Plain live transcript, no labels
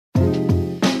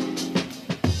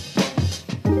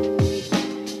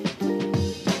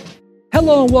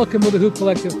Hello and welcome to the Hoop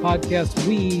Collective podcast.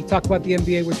 We talk about the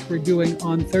NBA, which we're doing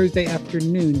on Thursday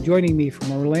afternoon. Joining me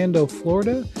from Orlando,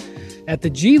 Florida, at the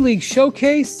G League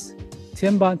Showcase,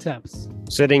 Tim Bontemps.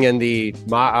 Sitting in the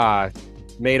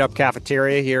made-up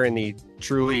cafeteria here in the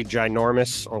truly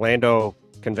ginormous Orlando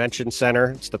Convention Center.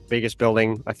 It's the biggest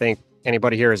building I think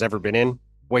anybody here has ever been in.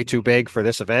 Way too big for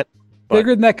this event.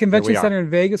 Bigger than that convention center in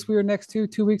Vegas we were next to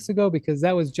 2 weeks ago, because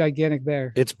that was gigantic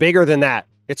there. It's bigger than that.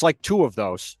 It's like two of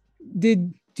those. Do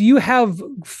you have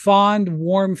fond,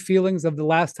 warm feelings of the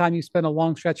last time you spent a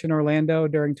long stretch in Orlando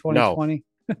during 2020?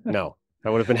 No. I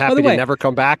would have been happy to never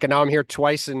come back, and now I'm here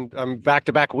twice, and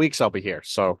back-to-back weeks I'll be here.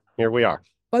 So here we are.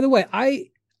 By the way,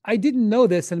 I didn't know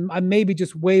this, and I'm maybe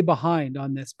just way behind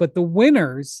on this, but the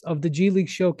winners of the G League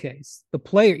Showcase, the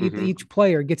player, each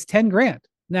player gets 10 grand.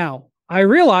 Now, I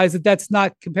realize that that's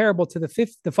not comparable to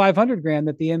the 500 grand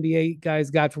that the NBA guys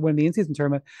got for winning the in-season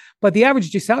tournament, but the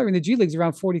average salary in the G League is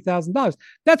around $40,000.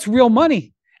 That's real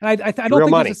money. And I don't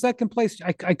think there's a second place.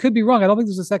 I could be wrong. I don't think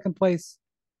there's a second place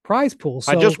prize pool.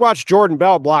 So, I just watched Jordan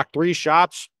Bell block 3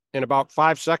 shots in about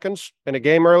 5 seconds in a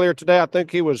game earlier today. I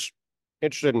think he was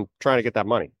interested in trying to get that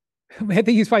money. I think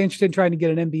he's probably interested in trying to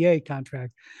get an NBA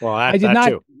contract. Well, I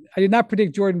did not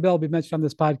predict Jordan Bell be mentioned on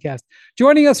this podcast.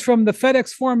 Joining us from the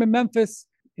FedEx Forum in Memphis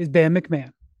is Ben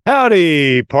McMahon.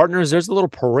 Howdy, partners. There's a little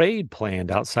parade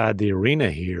planned outside the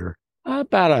arena here.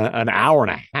 About an hour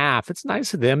and a half. It's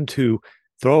nice of them to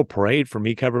throw a parade for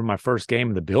me covering my first game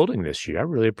in the building this year. I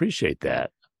really appreciate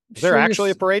that. Is there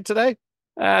actually a parade today?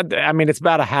 I mean, it's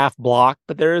about a half block,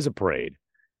 but there is a parade.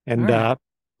 And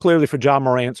clearly for Ja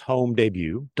Morant's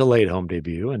delayed home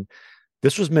debut. And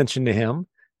this was mentioned to him.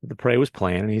 The parade was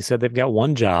planned, and he said they've got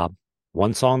one job,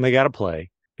 one song they got to play.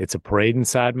 It's a parade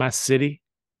inside my city.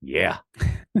 Yeah.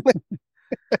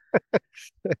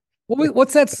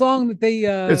 What's that song that they?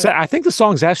 I think the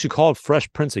song's actually called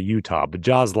 "Fresh Prince of Utah." But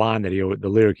Ja's line the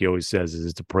lyric he always says is,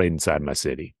 "It's a parade inside my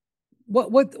city."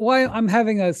 Why I'm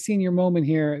having a senior moment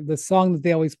here. The song that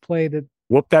they always play, that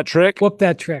 "Whoop That Trick." Whoop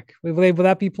that trick. Will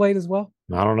that be played as well?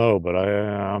 I don't know, but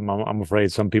I'm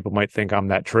afraid some people might think I'm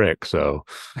that trick. So.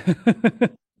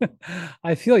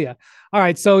 I feel you. All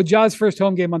right. So Ja's first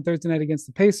home game on Thursday night against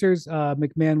the Pacers.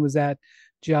 McMahon was at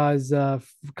Ja's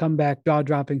comeback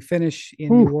jaw-dropping finish in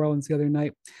New Orleans the other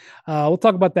night. We'll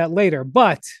talk about that later,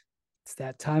 but it's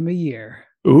that time of year.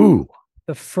 Ooh.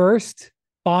 The first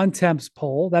Bontemps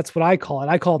poll. That's what I call it.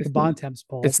 I call it the Bontemps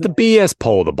poll. It's the BS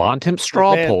poll, the Bontemps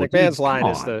straw poll. McMahon's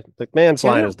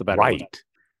line is the better one.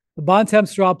 The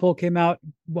Bontemps straw poll came out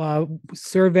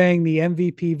surveying the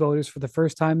MVP voters for the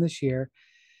first time this year.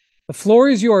 The floor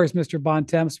is yours, Mr.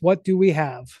 Bontemps. What do we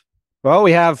have? Well,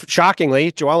 we have,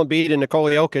 shockingly, Joel Embiid and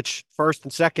Nikola Jokic first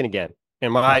and second again.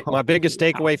 And my biggest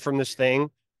takeaway from this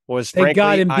thing was, thank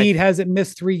God Embiid hasn't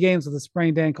missed 3 games with a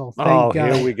sprained ankle. Thank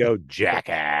God. Here we go,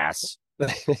 jackass.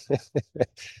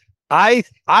 I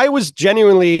was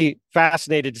genuinely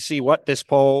fascinated to see what this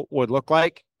poll would look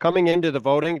like coming into the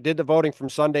voting. Did the voting from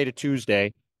Sunday to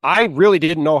Tuesday. I really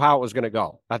didn't know how it was going to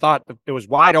go. I thought it was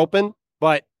wide open,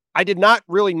 but I did not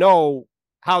really know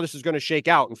how this is going to shake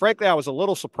out. And frankly, I was a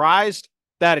little surprised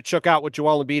that it shook out with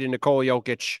Joel Embiid and Nikola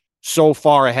Jokic so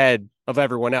far ahead of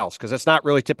everyone else, because that's not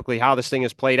really typically how this thing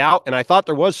is played out. And I thought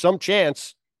there was some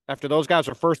chance, after those guys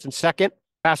are first and second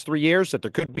past 3 years, that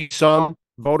there could be some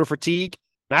voter fatigue.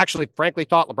 I actually, frankly,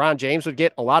 thought LeBron James would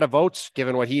get a lot of votes,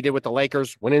 given what he did with the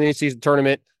Lakers, winning the in-season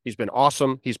tournament. He's been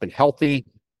awesome. He's been healthy.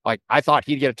 Like, I thought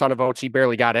he'd get a ton of votes. He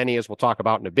barely got any, as we'll talk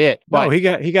about in a bit. But he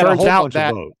got a whole bunch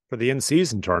of votes for the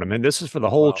in-season tournament. This is for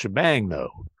the whole shebang, though.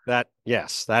 That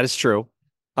is true.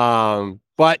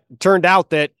 But turned out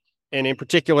that, and in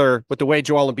particular, with the way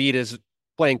Joel Embiid is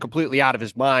playing completely out of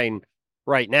his mind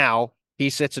right now, he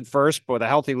sits in first with a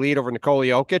healthy lead over Nikola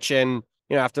Jokic. And,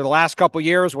 after the last couple of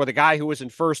years where the guy who was in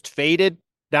first faded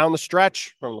down the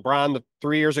stretch, from LeBron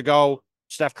 3 years ago,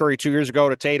 Steph Curry 2 years ago,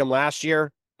 to Tatum last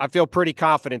year, I feel pretty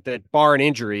confident that, bar an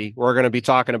injury, we're going to be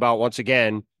talking about, once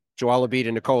again, Joel Embiid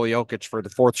and Nikola Jokic for the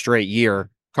 4th straight year,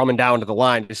 coming down to the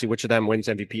line to see which of them wins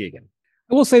MVP again.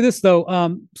 I will say this,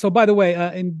 though. So, by the way,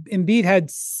 Embiid had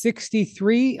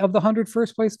 63 of the 100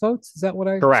 first place votes. Is that what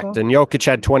I Correct. saw? And Jokic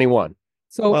had 21.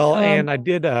 So, and I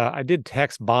did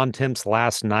text Bontemps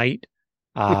last night.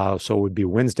 So it would be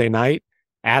Wednesday night,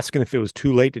 asking if it was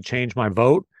too late to change my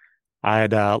vote. I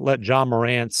had let Ja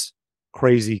Morant's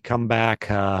crazy comeback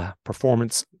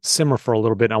performance simmer for a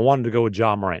little bit, and I wanted to go with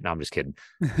Ja Morant. No, I'm just kidding.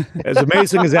 As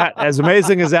amazing as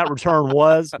that return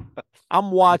was,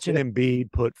 I'm watching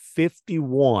Embiid put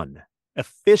 51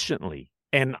 efficiently,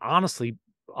 and honestly,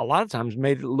 a lot of times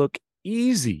made it look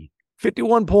easy.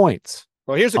 51 points.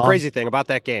 Well, here's the crazy thing about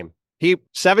that game. He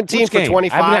 17 Which for game?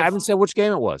 25. I haven't said which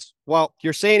game it was. Well,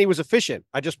 you're saying he was efficient.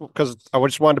 Because I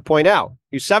just wanted to point out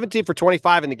he was 17 for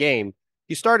 25 in the game.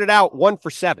 He started out 1 for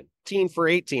 17 for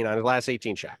 18 on his last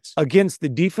 18 shots against the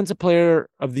defensive player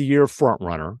of the year front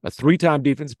runner, a 3-time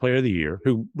defensive player of the year,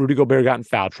 who Rudy Gobert got in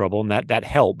foul trouble, and that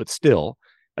helped, but still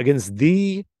against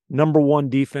the number one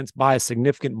defense by a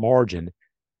significant margin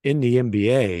in the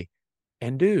NBA.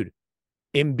 And dude,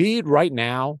 Embiid right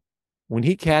now, when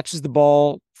he catches the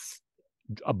ball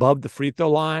above the free throw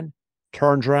line,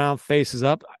 turns around, faces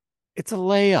up, it's a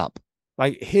layup.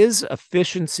 Like his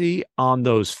efficiency on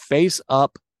those face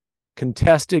up,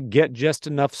 contested, get just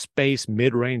enough space,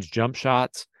 mid-range jump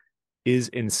shots is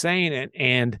insane.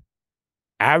 And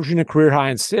averaging a career high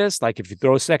assists, like if you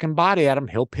throw a second body at him,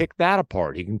 he'll pick that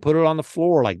apart. He can put it on the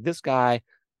floor. Like this guy,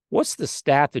 what's the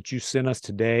stat that you sent us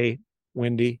today,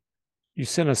 Wendy? You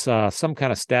sent us some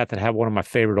kind of stat that had one of my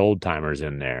favorite old timers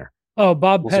in there. Oh,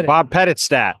 Bob Pettit. Bob Pettit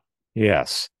stat.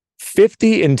 Yes.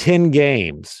 50 in 10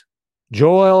 games.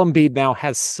 Joel Embiid now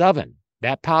has 7.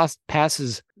 That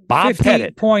passes Bob 50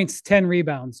 Pettit. points, 10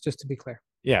 rebounds, just to be clear.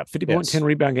 Yeah, 50.10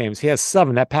 rebound games. He has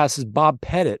 7. That passes Bob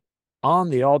Pettit on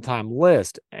the all-time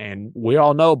list. And we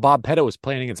all know Bob Pettit was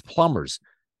playing against plumbers.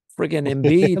 Friggin'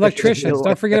 Embiid. Electricians.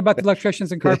 Don't forget about the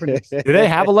electricians and carpenters. Did they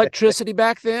have electricity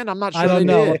back then? I'm not sure. I don't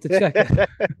know. I'll have did. to check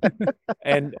it.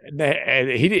 and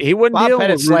he wasn't Bob dealing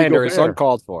Pettit with Rudy slander is Gobert.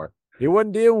 uncalled for. He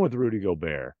wasn't dealing with Rudy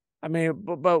Gobert. I mean,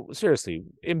 but seriously,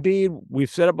 Embiid, we've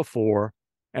said it before,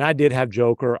 and I did have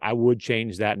Joker. I would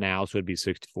change that now, so it'd be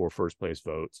 64 first place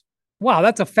votes. Wow,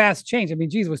 that's a fast change. I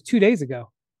mean, geez, it was 2 days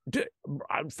ago.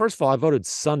 First of all, I voted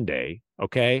Sunday,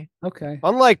 okay? Okay.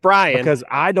 Unlike Brian. Because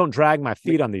I don't drag my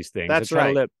feet on these things. That's I try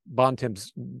right. to let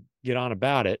Bontemps get on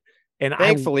about it. And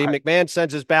thankfully, McMahon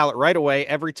sends his ballot right away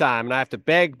every time, and I have to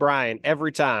beg Brian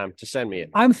every time to send me it.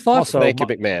 I'm thoughtful. Thank you,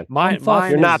 McMahon. Mine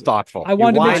You're not thoughtful. I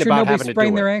wanted to make sure about nobody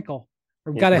sprained their ankle.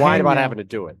 Or got a whine about hangnail. having to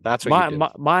do it. That's what you do.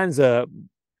 Mine's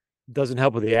doesn't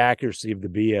help with the accuracy of the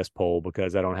BS poll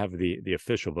because I don't have the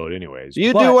official vote anyways.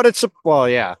 You do what it's well,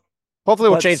 yeah. Hopefully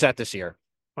we'll change that this year.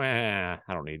 I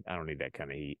don't need that kind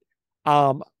of heat.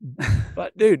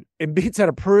 But dude, Embiid's had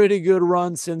a pretty good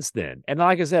run since then. And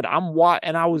like I said, I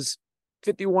was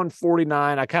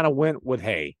 51-49. I kind of went with,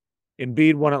 hey,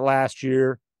 Embiid won it last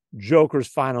year. Joker's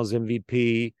finals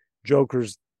MVP.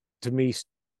 Joker's, to me,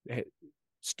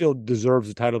 still deserves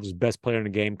the title of his best player in the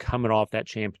game coming off that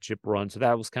championship run. So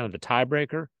that was kind of the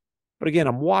tiebreaker. But again,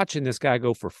 I'm watching this guy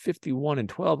go for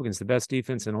 51-12 against the best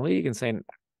defense in the league and saying,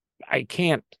 I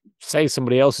can't say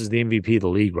somebody else is the MVP of the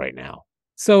league right now.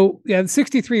 So, yeah,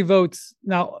 63 votes.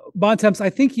 Now, Bontemps, I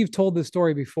think you've told this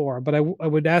story before, but I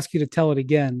would ask you to tell it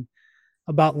again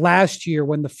about last year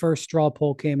when the first straw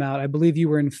poll came out. I believe you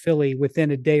were in Philly within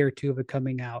a day or two of it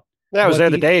coming out. Yeah, I was there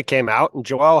the day it came out, and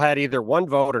Joel had either 1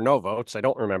 vote or no votes. I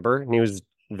don't remember. And he was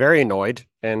very annoyed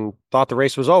and thought the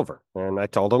race was over. And I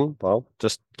told him, well,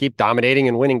 just keep dominating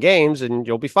and winning games, and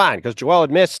you'll be fine. Because Joel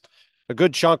had missed a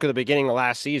good chunk of the beginning of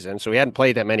last season, so he hadn't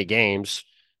played that many games.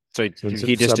 So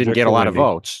he just didn't get a lot of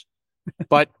votes.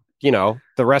 But,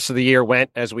 the rest of the year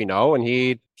went, as we know, and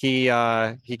he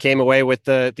came away with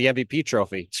the MVP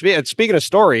trophy. Speaking of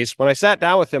stories, when I sat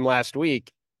down with him last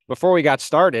week, before we got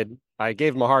started, I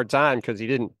gave him a hard time because he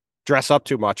didn't dress up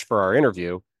too much for our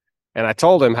interview. And I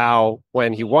told him how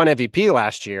when he won MVP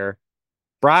last year,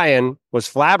 Brian was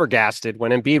flabbergasted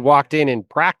when Embiid walked in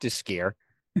practice gear.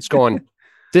 It's going,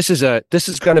 this is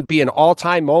going to be an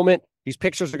all-time moment. These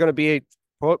pictures are going to be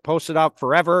posted up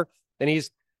forever. And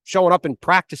he's showing up in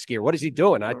practice gear. What is he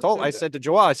doing? I said to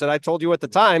Joel, I told you at the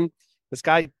time, this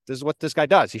is what this guy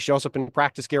does. He shows up in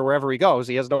practice gear wherever he goes.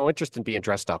 He has no interest in being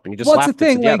dressed up. And you just laughed and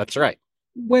said, yeah, that's right.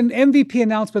 When MVP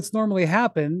announcements normally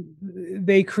happen,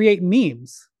 they create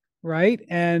memes, right?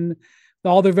 And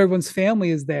all of everyone's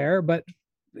family is there. But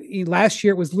last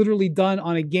year, it was literally done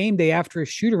on a game day after a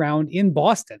shoot around in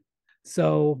Boston.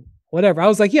 So whatever. I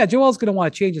was like, yeah, Joel's going to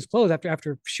want to change his clothes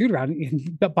after shoot around.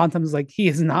 And Bontemps was like, he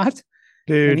is not.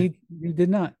 Dude, and he did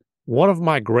not. One of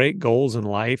my great goals in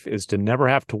life is to never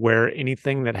have to wear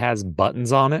anything that has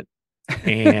buttons on it.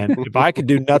 And if I could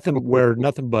do wear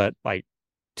nothing but like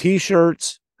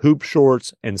T-shirts, hoop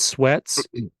shorts, and sweats,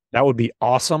 that would be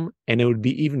awesome. And it would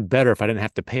be even better if I didn't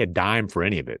have to pay a dime for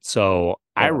any of it. So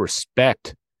I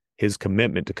respect his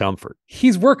commitment to comfort.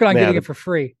 He's working on getting it for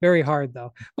free. Very hard,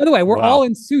 though. By the way, we're all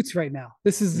in suits right now.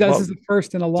 This is the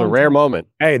first in a long time. It's a rare moment.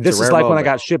 Hey, this is like when I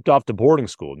got shipped off to boarding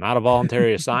school, not a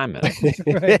voluntary assignment.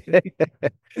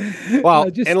 Well,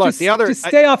 and look, just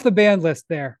stay off the banned list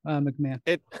there, McMahon.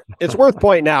 It's worth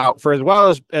pointing out, for as well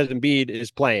as Embiid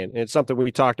is playing, and it's something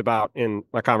we talked about in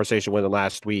my conversation with him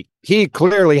last week. He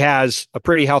clearly has a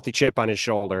pretty healthy chip on his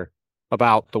shoulder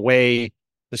about the way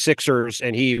the Sixers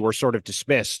and he were sort of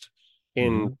dismissed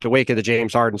in the wake of the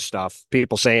James Harden stuff.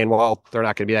 People saying, well, they're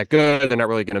not going to be that good. They're not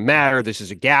really going to matter. This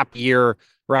is a gap year,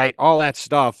 right? All that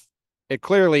stuff. It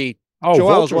clearly,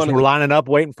 Vultures were lining up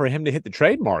waiting for him to hit the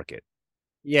trade market.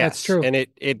 Yes, that's true. And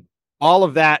it all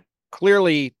of that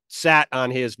clearly sat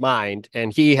on his mind,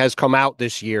 and he has come out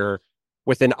this year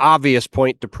with an obvious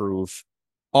point to prove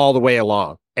all the way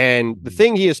along. And the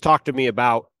thing he has talked to me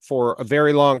about for a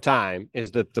very long time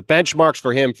is that the benchmarks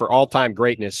for him for all-time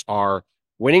greatness are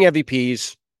winning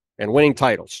MVPs and winning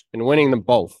titles, and winning them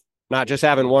both, not just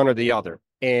having one or the other.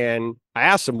 And I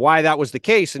asked him why that was the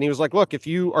case, and he was like, look, if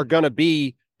you are going to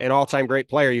be an all-time great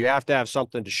player, you have to have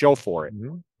something to show for it.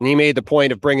 And he made the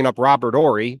point of bringing up Robert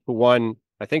Horry, who won,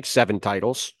 I think, 7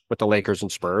 titles with the Lakers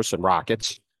and Spurs and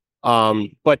Rockets.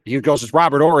 But he goes, is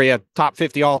Robert Horry a top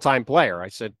 50 all-time player? I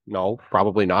said, no,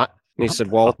 probably not. And he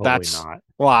said, well, that's not.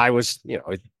 Well, I was,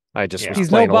 I just was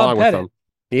playing along with him.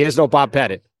 He is no Bob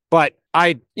Pettit. But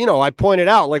I pointed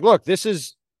out, like, look, this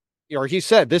is, or he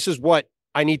said, this is what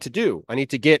I need to do. I need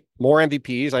to get more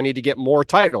MVPs. I need to get more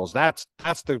titles. That's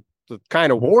the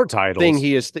kind of more titles thing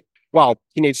he is.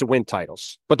 He needs to win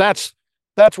titles, but that's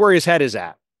where his head is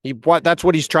at. That's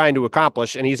what he's trying to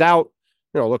accomplish. And he's out,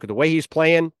 look at the way he's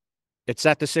playing. It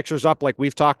set the Sixers up like we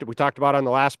talked about on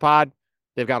the last pod.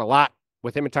 They've got a lot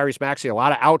with him and Tyrese Maxey, a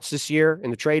lot of outs this year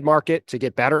in the trade market to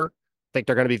get better. I think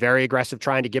they're going to be very aggressive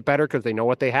trying to get better because they know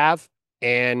what they have.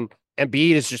 And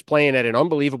Embiid is just playing at an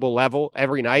unbelievable level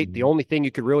every night. The only thing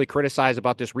you could really criticize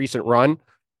about this recent run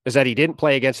is that he didn't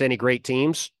play against any great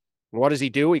teams. And what does he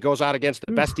do? He goes out against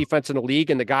the best defense in the league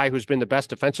and the guy who's been the best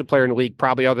defensive player in the league,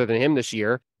 probably other than him this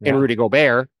year, in Rudy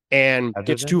Gobert, and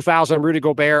gets 2 fouls on Rudy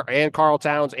Gobert and Karl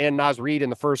Towns and Naz Reid in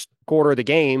the first quarter of the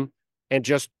game and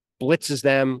just blitzes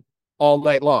them all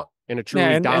night long in a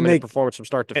truly dominant performance from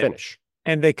start to finish.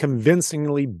 And they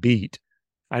convincingly beat.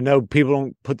 I know people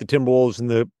don't put the Timberwolves in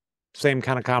the same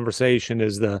kind of conversation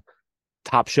as the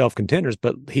top shelf contenders,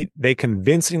 but they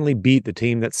convincingly beat the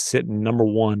team that's sitting number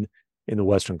 1 in the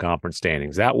Western Conference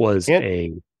standings. That was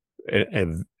a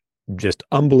just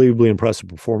unbelievably impressive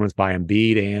performance by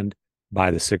Embiid and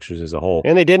by the Sixers as a whole.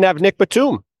 And they didn't have Nick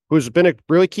Batum, who's been a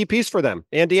really key piece for them.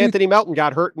 Anthony Melton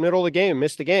got hurt in the middle of the game and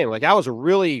missed the game. Like, that was a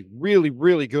really, really,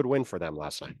 really good win for them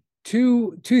last night.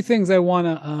 Two things I want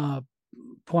to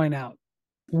point out.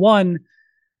 One,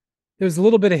 there's a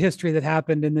little bit of history that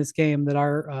happened in this game that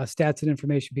our stats and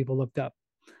information people looked up.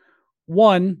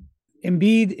 One,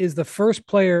 Embiid is the first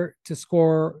player to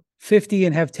score 50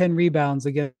 and have 10 rebounds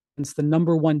against the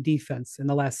number 1 defense in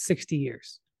the last 60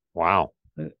 years. Wow.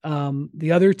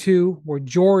 The other 2 were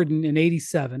Jordan in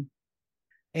 87.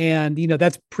 And,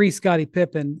 that's pre-Scottie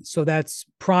Pippen. So that's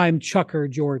prime Chucker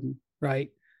Jordan, right?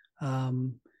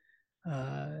 And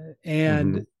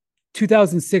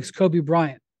 2006 Kobe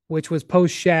Bryant, which was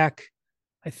post Shaq.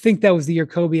 I think that was the year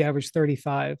Kobe averaged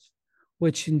 35,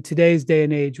 which in today's day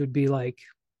and age would be like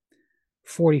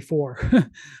 44,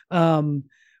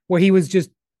 where he was just,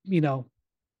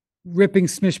 ripping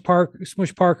Smush Parker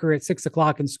at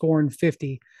 6:00 and scoring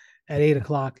 50 at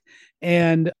 8:00.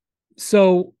 And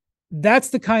so that's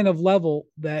the kind of level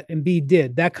that Embiid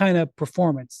did, that kind of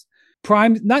performance.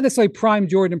 Prime, not necessarily prime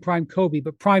Jordan and prime Kobe,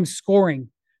 but prime scoring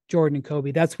Jordan and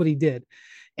Kobe. That's what he did.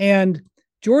 And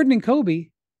Jordan and Kobe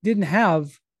didn't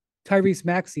have Tyrese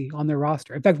Maxey on their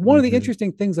roster. In fact, one of the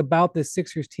interesting things about this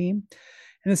Sixers team,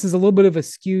 and this is a little bit of a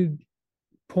skewed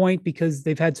point because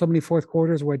they've had so many fourth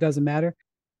quarters where it doesn't matter.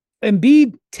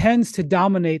 Embiid tends to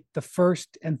dominate the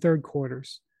first and third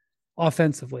quarters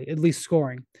offensively, at least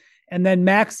scoring. And then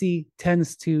Maxey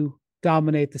tends to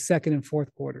dominate the second and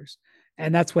fourth quarters.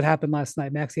 And that's what happened last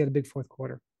night. Maxey had a big fourth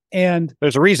quarter. And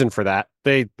there's a reason for that.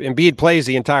 Embiid plays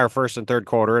the entire first and third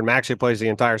quarter, and Maxey plays the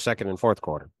entire second and fourth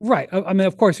quarter. Right. I mean,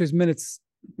 of course, there's minutes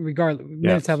regardless.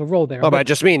 Minutes have a role there. No, but I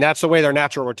just mean that's the way their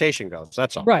natural rotation goes.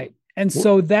 That's all. Right. And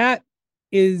so that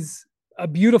is a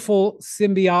beautiful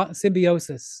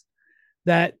symbiosis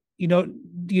that,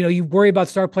 you worry about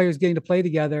star players getting to play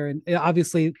together. And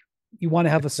obviously you want to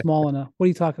have a small and a, what are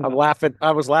you talking I'm about? laughing.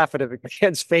 I was laughing at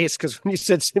Ken's face because when you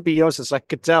said symbiosis, I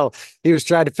could tell he was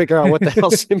trying to figure out what the hell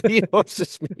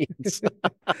symbiosis means.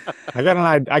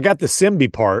 I got the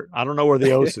Symbi part. I don't know where the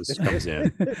osis comes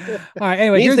in. All right.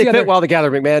 Anyway, Means here's they the fit other. well together,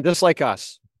 McMahon, just like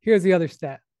us. Here's the other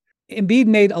stat. Embiid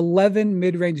made 11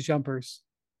 mid-range jumpers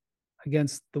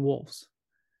against the Wolves.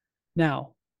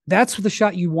 Now, that's the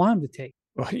shot you want him to take.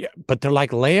 Well, yeah, but they're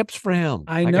like layups for him.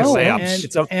 I like know.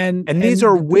 layups. And these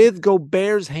are with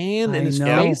Gobert's hand in his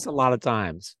know. face a lot of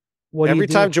times. Every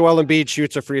time Joel Embiid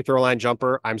shoots a free throw line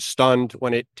jumper, I'm stunned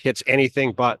when it hits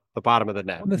anything but the bottom of the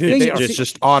net. The thing is, it's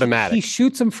just automatic. He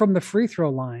shoots them from the free throw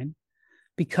line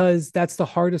because that's the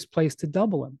hardest place to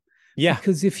double him. Yeah.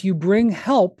 Because if you bring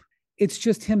help, it's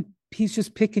just him. He's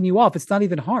just picking you off. It's not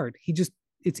even hard.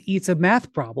 It's a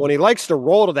math problem. Well, and he likes to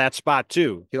roll to that spot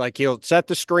too. He'll set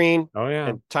the screen. Oh yeah.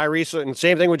 And Tyrese, and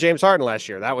same thing with James Harden last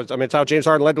year. That's how James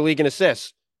Harden led the league in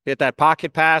assists. Hit that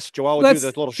pocket pass. Joel would do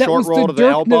this little short roll to the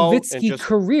elbow.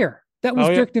 Career. That was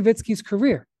Dirk Nowitzki's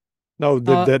career. No,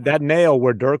 that nail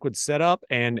where Dirk would set up,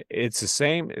 and it's the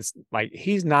same. It's like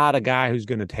he's not a guy who's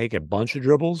going to take a bunch of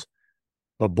dribbles,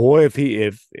 but boy, if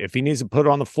he needs to put it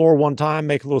on the floor one time,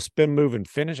 make a little spin move and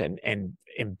finish, and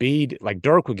Embiid, like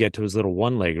Dirk would get to his little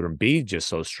one-legger, and Embiid just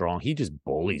so strong, he just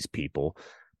bullies people.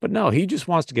 But no, he just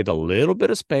wants to get a little bit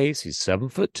of space. He's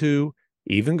 7'2",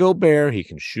 even Gobert, he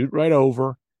can shoot right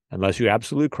over. Unless you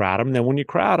absolutely crowd him. And then when you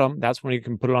crowd him, that's when he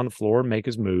can put it on the floor and make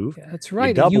his move. Yeah, that's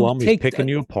right. You double him, he's picking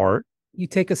you apart. You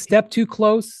take a step too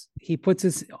close, he puts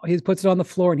it on the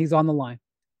floor and he's on the line.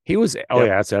 He was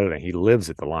that's the other thing. He lives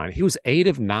at the line. He was 8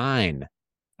 of 9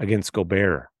 against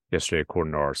Gobert yesterday,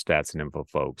 according to our stats and info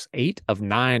folks. 8 of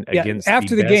 9 against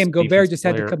after the game, Gobert just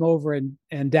player. had to come over and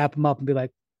dap him up and be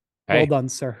like, well done,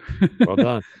 sir. Well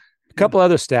done. A couple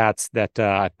other stats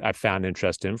that I found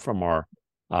interesting from our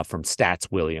from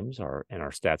Stats Williams, in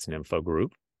our Stats and Info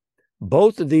group.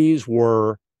 Both of these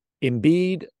were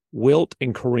Embiid, Wilt,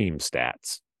 and Kareem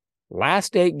stats.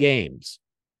 Last 8 games,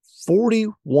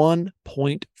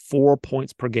 41.4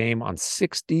 points per game on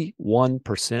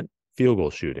 61% field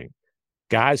goal shooting.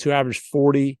 Guys who averaged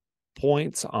 40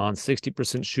 points on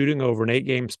 60% shooting over an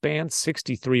 8-game span,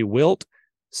 63 Wilt,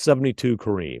 72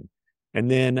 Kareem.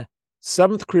 And then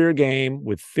 7th career game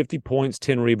with 50 points,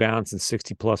 10 rebounds, and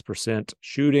 60+%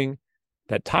 shooting.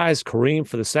 That ties Kareem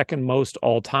for the second most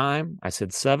all time. I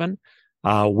said 7.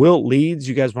 Wilt leads.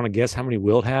 You guys want to guess how many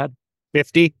Wilt had?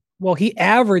 50. Well, he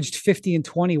averaged 50 and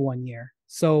 20 one year.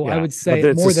 So I would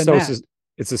say more than that.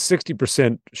 It's a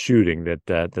 60% shooting that's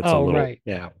a little. Right.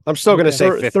 Yeah. I'm still going to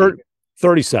say 50.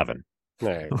 37.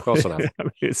 Yeah, close enough. I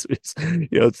mean,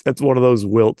 that's one of those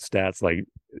Wilt stats,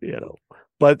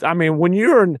 But I mean, when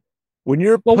you're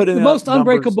putting the most numbers,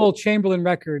 unbreakable Chamberlain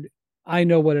record, I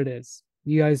know what it is.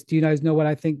 Do you guys know what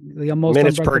I think the most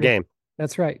minutes per game?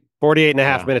 That's right. 48 and a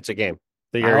half minutes a game.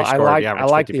 I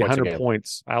like the 100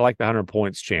 points. I like the 100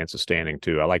 points chance of standing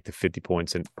too. I like the 50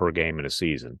 points per game in a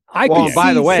season. I could see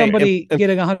somebody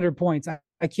getting 100 points.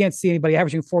 I can't see anybody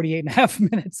averaging 48 and a half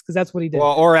minutes because that's what he did.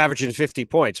 Well, or averaging 50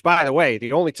 points. By the way,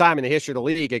 the only time in the history of the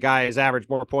league a guy has averaged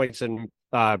more points than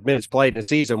minutes played in a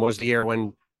season was the year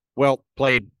when Wilt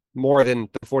played more than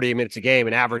 48 minutes a game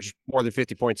and averaged more than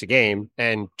 50 points a game.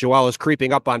 And Joel is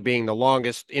creeping up on being the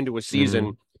longest into a season.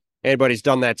 Mm-hmm. Anybody's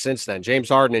done that since then. James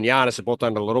Harden and Giannis have both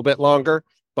done it a little bit longer.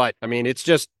 But, I mean, it's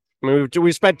just,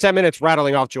 we spent 10 minutes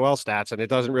rattling off Joel stats, and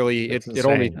it doesn't really, it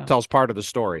only tells part of the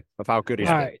story of how good he's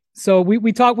been. All right. So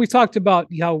we talked about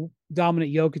how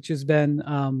dominant Jokic has been.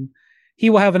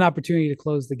 He will have an opportunity to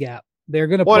close the gap. They're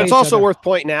going to play. Well, it's also worth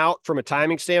pointing out from a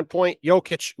timing standpoint,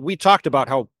 Jokic, we talked about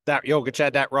how that Jokic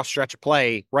had that rough stretch of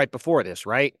play right before this,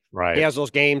 right? Right. He has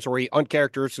those games where he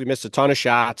uncharacteristically missed a ton of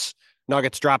shots.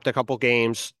 Nuggets dropped a couple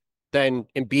games. Then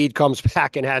Embiid comes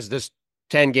back and has this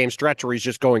 10-game stretch where he's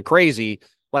just going crazy.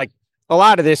 Like, a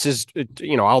lot of this is,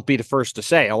 I'll be the first to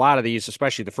say, a lot of these,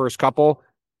 especially the first couple,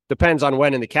 depends on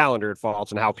when in the calendar it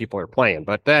falls and how people are playing.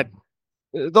 But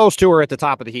those two are at the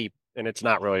top of the heap, and it's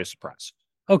not really a surprise.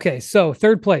 Okay, so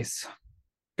third place.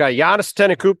 Got Giannis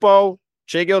Antetokounmpo,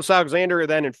 Shai Gilgeous-Alexander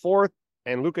then in 4th,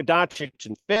 and Luka Doncic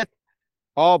in 5th,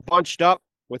 all bunched up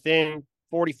within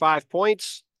 45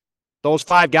 points. Those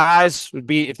 5 guys would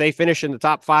be, if they finish in the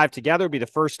top 5 together, would be the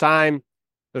first time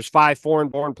there's 5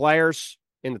 foreign-born players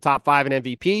in the top 5 in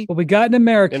MVP. Well, we got an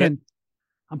American.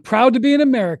 I'm proud to be an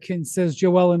American, says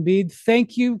Joel Embiid.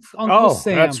 Thank you, Uncle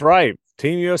Sam. That's right.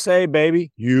 Team USA,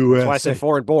 baby. USA. That's why I said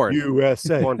foreign-born.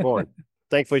 USA. Foreign-born.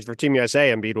 Thankfully for Team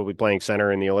USA, Embiid will be playing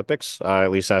center in the Olympics, at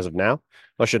least as of now.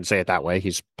 I shouldn't say it that way.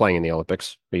 He's playing in the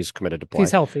Olympics. He's committed to play.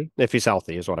 He's healthy. If he's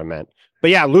healthy is what I meant. But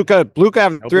yeah, Luka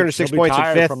have 306 points in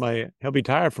fifth. He'll be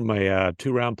tired from a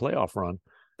 2-round playoff run.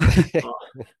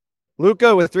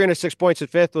 Luka with 306 points in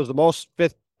fifth was the most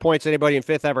fifth points anybody in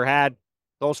fifth ever had.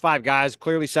 Those 5 guys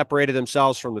clearly separated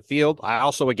themselves from the field. I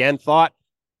also, again, thought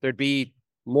there'd be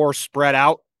more spread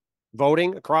out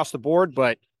voting across the board,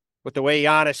 but with the way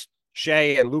Giannis,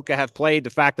 Shea, and Luka have played, the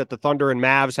fact that the Thunder and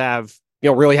Mavs have,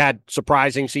 really had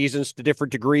surprising seasons to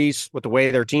different degrees with the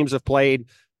way their teams have played.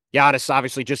 Giannis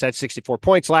obviously just had 64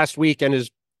 points last week and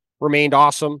has remained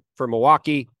awesome for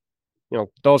Milwaukee.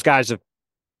 Those guys have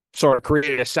sort of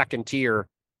created a second tier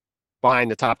behind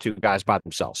the top 2 guys by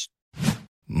themselves.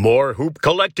 More Hoop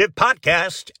Collective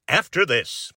podcast after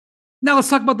this. Now let's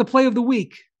talk about the play of the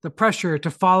week. The pressure to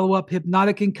follow up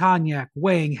Hypnotic and Cognac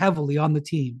weighing heavily on the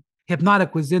team.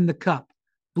 Hypnotic was in the cup,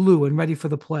 blue and ready for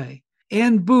the play.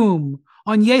 And boom,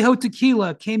 Añejo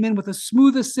Tequila came in with a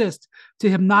smooth assist to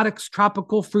Hypnotic's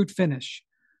tropical fruit finish.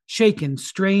 Shaken,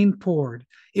 strained, poured.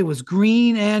 It was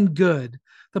green and good.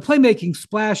 The playmaking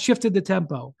splash shifted the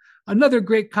tempo. Another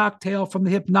great cocktail from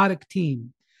the Hypnotic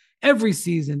team. Every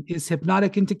season is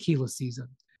Hypnotic and Tequila season.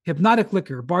 Hypnotic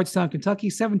Liquor, Bardstown, Kentucky,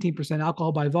 17%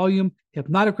 alcohol by volume.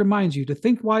 Hypnotic reminds you to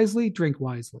think wisely, drink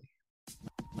wisely.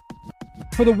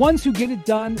 For the ones who get it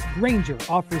done, Grainger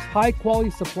offers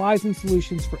high-quality supplies and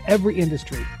solutions for every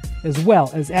industry, as well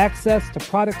as access to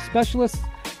product specialists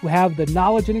who have the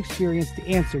knowledge and experience to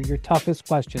answer your toughest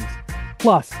questions.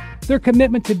 Plus, their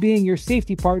commitment to being your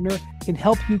safety partner can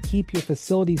help you keep your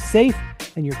facilities safe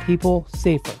and your people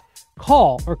safer.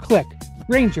 Call or click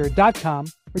Grainger.com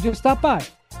or just stop by.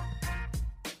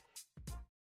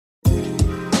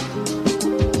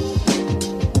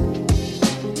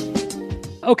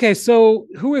 Okay, so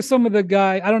who are some of the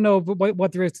guys? I don't know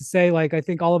what there is to say. Like, I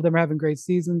think all of them are having great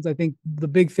seasons. I think the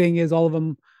big thing is all of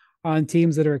them are on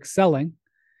teams that are excelling.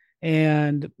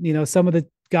 And, some of the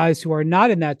guys who are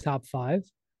not in that top 5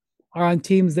 are on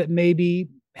teams that maybe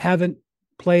haven't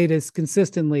played as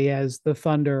consistently as the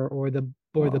Thunder or the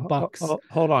Bucks.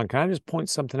 Hold on. Can I just point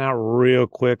something out real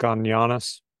quick on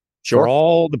Giannis? Sure. For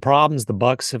all the problems the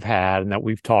Bucks have had and that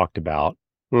we've talked about,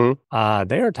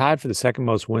 they are tied for the second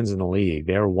most wins in the league.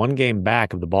 They are 1 game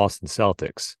back of the Boston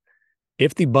Celtics.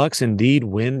 If the Bucks indeed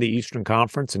win the Eastern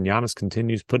Conference and Giannis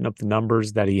continues putting up the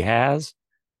numbers that he has,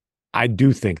 I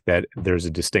do think that there's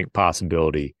a distinct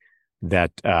possibility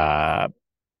that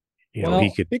he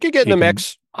could get in the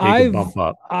mix. I bump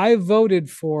up. I voted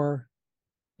for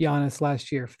Giannis last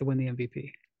year to win the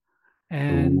MVP,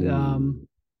 and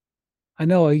I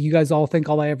know you guys all think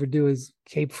all I ever do is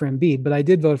cape for Embiid, but I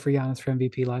did vote for Giannis for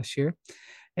MVP last year.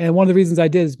 And one of the reasons I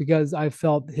did is because I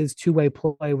felt his 2-way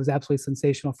play was absolutely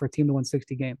sensational for a team that won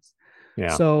 60 games.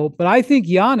 Yeah. So, but I think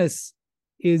Giannis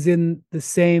is in the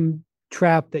same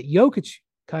trap that Jokic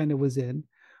kind of was in,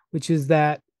 which is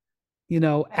that,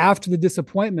 after the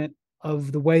disappointment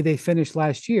of the way they finished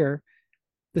last year,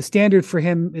 the standard for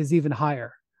him is even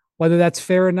higher. Whether that's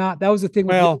fair or not, that was the thing.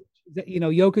 Well,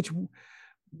 Jokic,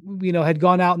 had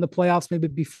gone out in the playoffs maybe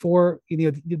before,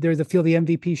 there's a feel the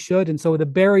MVP should. And so the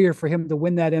barrier for him to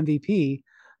win that MVP,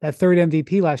 that third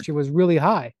MVP last year was really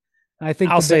high. And I think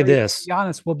I'll say this,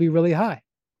 Giannis will be really high.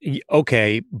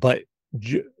 Okay. But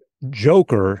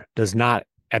Joker does not,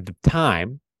 at the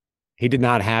time, he did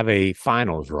not have a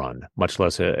finals run, much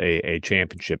less a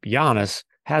championship. Giannis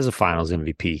has a finals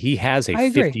MVP. He has a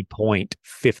 50-point,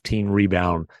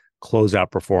 15-rebound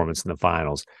closeout performance in the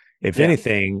finals. If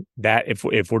anything, that if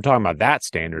we're talking about that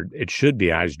standard, it should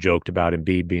be. I just joked about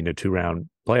Embiid being a 2-round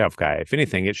playoff guy. If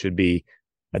anything, it should be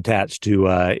attached to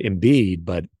Embiid.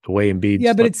 But the way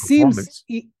Embiid, but it seems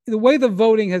the way the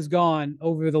voting has gone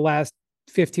over the last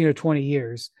 15 or 20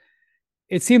 years,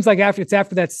 it seems like after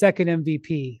that second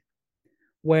MVP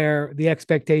where the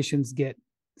expectations get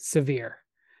severe,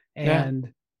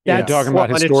 and that's talking about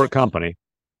historic company.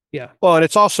 Yeah. Well, and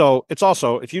it's also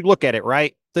if you look at it,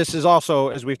 right, this is also,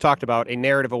 as we've talked about, a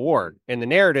narrative award. And the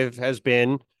narrative has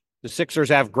been the Sixers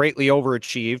have greatly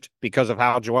overachieved because of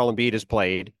how Joel Embiid has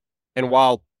played. And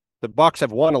while the Bucks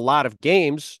have won a lot of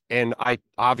games, and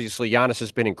obviously Giannis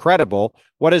has been incredible,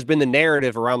 what has been the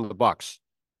narrative around the Bucks?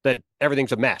 That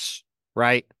everything's a mess,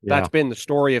 right? Yeah. That's been the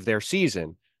story of their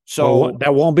season. So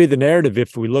that won't be the narrative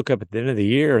if we look up at the end of the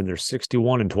year and they're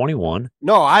 61-21.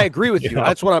 No, I agree with you.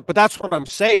 That's what I'm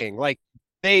saying. Like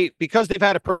because they've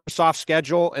had a soft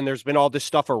schedule and there's been all this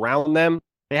stuff around them,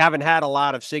 they haven't had a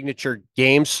lot of signature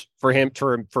games for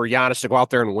Giannis to go out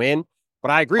there and win.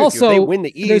 But I agree with you. If they win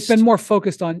the East, there's been more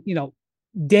focused on,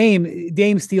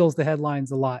 Dame steals the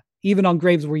headlines a lot. Even on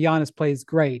Graves where Giannis plays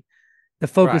great, the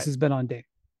focus has been on Dame.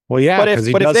 Well, yeah, because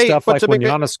he does stuff like when make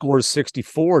Giannis scores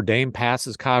 64, Dame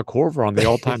passes Kyle Korver on the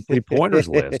all-time three-pointers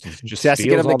list. He just has to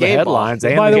get steals him the all the game ball. headlines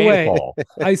and By the the game way, ball.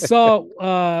 I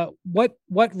saw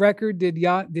what record did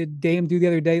Dame do the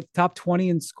other day? Top 20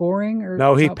 in scoring? Or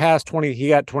No, he passed 20. He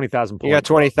got 20,000 points. He got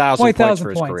 20,000 points for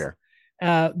his career.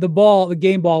 The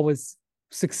game ball was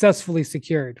successfully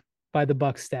secured by the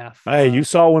Bucks staff. Hey, you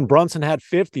saw when Brunson had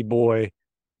 50, boy.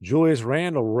 Julius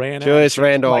Randle ran Julius out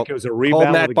Randle like it was a rebound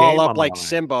holding that with ball game up on like line.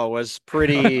 Simba was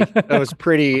pretty. It was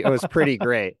pretty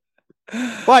great.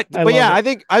 But yeah, I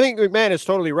think McMahon is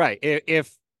totally right.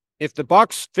 If the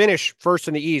Bucks finish first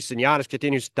in the East and Giannis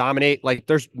continues to dominate, like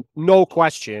there's no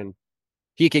question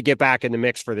he could get back in the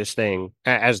mix for this thing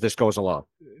as this goes along.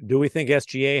 Do we think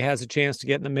SGA has a chance to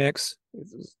get in the mix?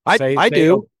 I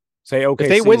do. Say okay. If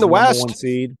they win the West, one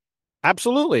seed.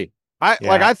 Absolutely.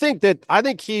 I think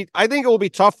it will be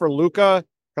tough for Luka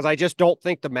because I just don't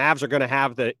think the Mavs are going to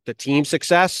have the team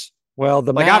success. Well,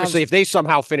 the Mavs, obviously if they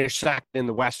somehow finish second in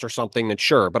the West or something, then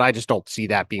sure, but I just don't see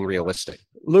that being realistic.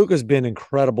 Luka's been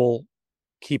incredible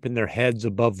keeping their heads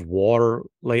above water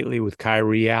lately with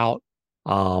Kyrie out.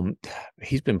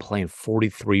 He's been playing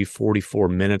 43, 44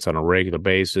 minutes on a regular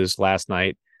basis. Last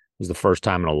night was the first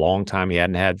time in a long time he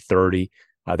hadn't had 30.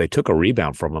 They took a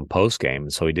rebound from him post-game,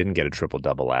 so he didn't get a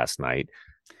triple-double last night.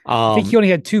 I think he only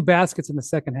had 2 baskets in the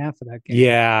second half of that game.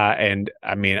 Yeah, and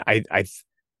I mean,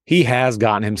 he has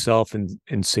gotten himself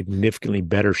in significantly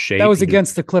better shape. That was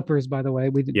against the Clippers, by the way.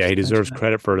 He deserves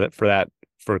credit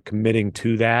for committing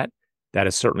to that. That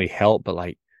has certainly helped, but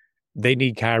like they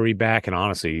need Kyrie back, and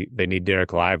honestly, they need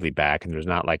Derek Lively back, and there's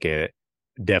not like a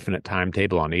definite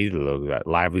timetable on either of those.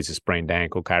 Lively's a sprained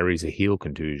ankle, Kyrie's a heel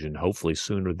contusion, hopefully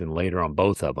sooner than later on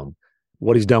both of them.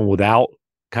 What he's done without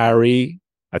Kyrie,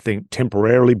 I think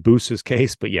temporarily boosts his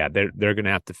case, but yeah, they're going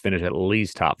to have to finish at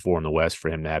least top 4 in the West for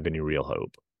him to have any real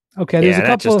hope. Okay, there's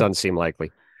that just doesn't seem likely.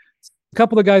 A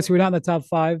couple of guys who are not in the top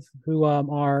 5 who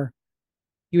are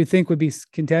you would think would be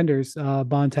contenders.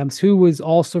 Bontemps, who was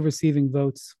also receiving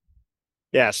votes.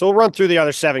 Yeah, so we'll run through the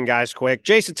other 7 guys quick.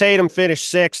 Jason Tatum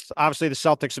finished 6th. Obviously, the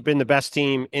Celtics have been the best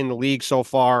team in the league so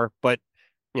far, but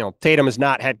Tatum has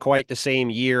not had quite the same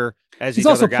year as he's these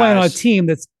also other guys. playing on a team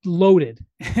that's loaded.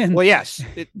 Well, yes,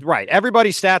 right.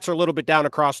 Everybody's stats are a little bit down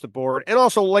across the board, and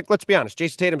also, like, let's be honest,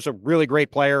 Jason Tatum's a really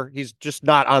great player. He's just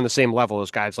not on the same level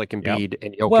as guys like Embiid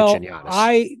and Jokic and Giannis.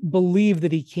 I believe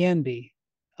that he can be.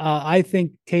 I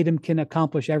think Tatum can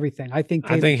accomplish everything. I think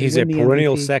he's a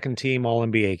perennial second-team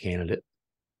All-NBA candidate.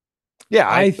 Yeah,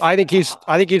 I think he's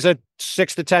a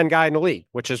 6 to 10 guy in the league,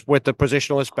 which is with the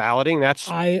positionalist balloting. That's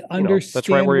that's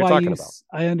right where you're talking about.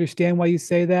 I understand why you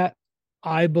say that.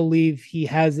 I believe he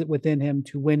has it within him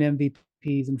to win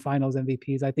MVPs and Finals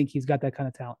MVPs. I think he's got that kind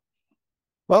of talent.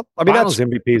 Well, I mean, Finals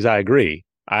MVPs. I agree.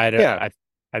 I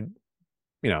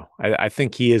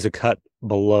think he is a cut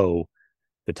below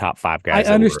the top 5 guys.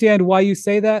 I understand why you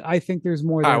say that. I think there's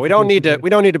more. All right, we don't need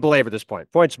to belabor this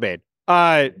point. Points made.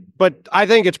 But I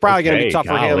think it's probably going to be tough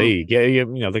for him.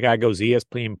 Yeah, the guy goes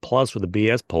ESPN Plus with a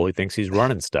BS poll. He thinks he's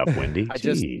running stuff, Wendy.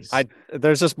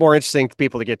 There's just more interesting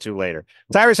people to get to later.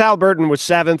 Tyrese Halliburton was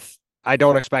 7th. I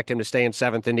don't expect him to stay in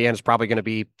 7th. Indiana's probably going to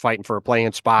be fighting for a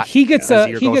play-in spot. He gets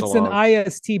an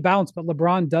IST bounce, but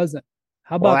LeBron doesn't.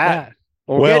 How about that?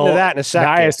 We'll get into that in a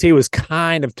second. The IST was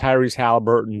kind of Tyrese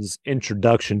Halliburton's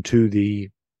introduction to the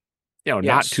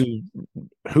not to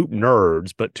hoop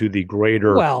nerds, but to the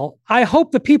greater. Well, I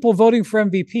hope the people voting for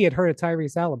MVP had heard of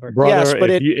Tyrese Halliburton. Brother, yes, but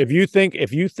if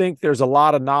you think there's a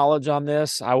lot of knowledge on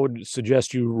this, I would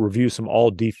suggest you review some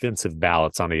all defensive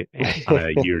ballots on a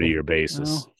year-to-year basis.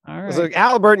 Well, all right. So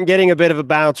Halliburton getting a bit of a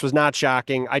bounce was not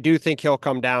shocking. I do think he'll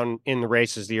come down in the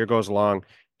race as the year goes along.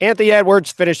 Anthony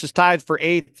Edwards finishes tied for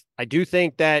 8th. I do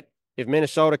think that if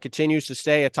Minnesota continues to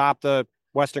stay atop the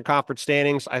Western Conference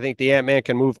standings, I think the Ant-Man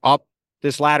can move up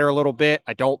this ladder a little bit.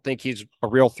 I don't think he's a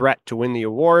real threat to win the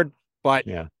award, but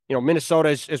Minnesota,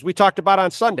 as we talked about on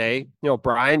Sunday,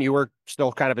 Brian, you were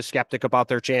still kind of a skeptic about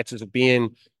their chances of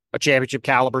being a championship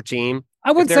caliber team.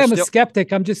 I wouldn't say I'm a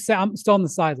skeptic. I'm just saying I'm still on the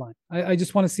sideline. I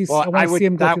just want to see. I want to see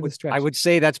him go through the stretch. I would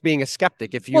say that's being a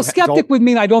skeptic. Skeptic would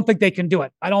mean I don't think they can do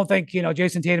it. I don't think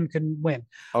Jason Tatum can win.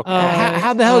 Okay.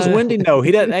 How the hell does Wendy know?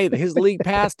 He doesn't. Hey, his league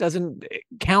pass doesn't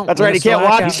count. That's right. He can't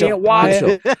watch. He can't watch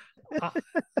him.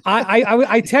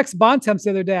 I text Bontemps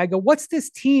the other day. I go, "What's this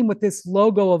team with this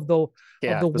logo of the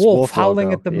wolf howling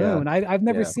logo at the moon?" I've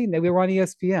never seen that. We were on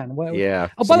ESPN.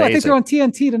 Oh, by the way, I think they're on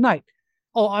TNT tonight.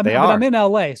 Oh, I'm in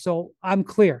LA, so I'm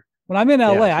clear. When I'm in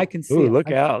LA, I can see.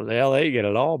 Look out, LA, get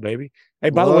it all, baby. Hey,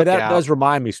 by the way, that does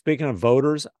remind me. Speaking of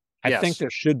voters, I think there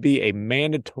should be a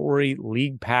mandatory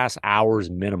league pass hours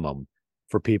minimum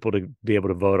for people to be able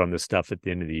to vote on this stuff at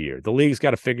the end of the year. The league's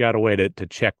got to figure out a way to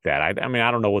check that. I mean, I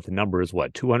don't know what the number is,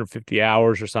 250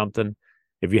 hours or something?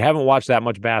 If you haven't watched that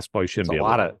much basketball, you shouldn't be able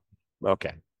to.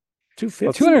 Okay.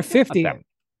 250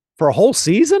 for a whole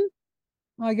season?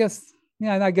 Well, I guess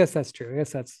that's true. I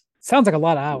guess sounds like a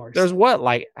lot of hours. There's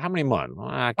how many months?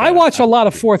 I watch a lot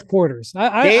of fourth quarters.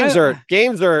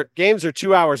 Games are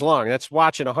 2 hours long. That's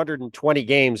watching 120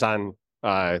 games on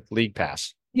League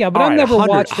Pass. Yeah, but I've never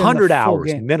watched 100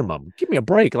 hours minimum. Give me a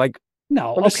break.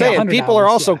 No, I'm just saying people are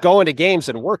also going to games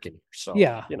and working. So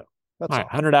yeah, that's all right.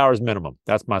 100 hours minimum.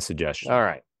 That's my suggestion. All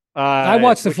right. I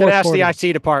watched the fourth quarter. Ask the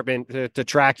IT department to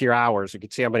track your hours. You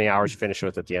can see how many hours you finish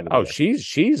with at the end of the year.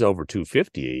 She's over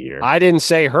 250 a year. I didn't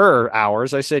say her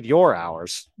hours. I said your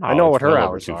hours. I know what her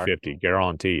hours are. 250.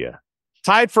 Guarantee you.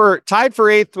 Tied for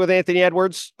eighth with Anthony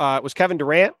Edwards was Kevin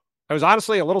Durant. I was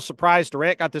honestly a little surprised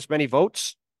Durant got this many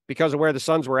votes because of where the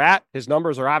Suns were at. His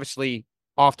numbers are obviously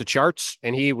off the charts,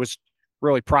 and he was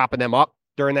really propping them up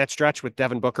during that stretch with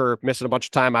Devin Booker missing a bunch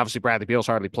of time. Obviously, Bradley Beal's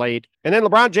hardly played. And then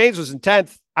LeBron James was in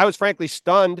 10th. I was frankly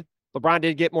stunned. LeBron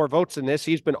did get more votes than this.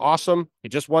 He's been awesome. He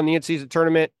just won the in-season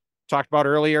tournament. Talked about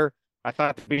earlier. I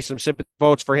thought there'd be some sympathy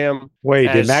votes for him.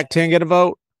 Wait, did Mac 10 get a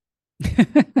vote?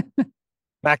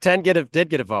 Mac 10 did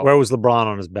get a vote. Where was LeBron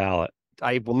on his ballot?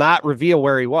 I will not reveal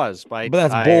where he was. But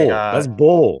that's bull. That's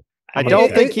bull. I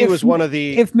don't think he was one of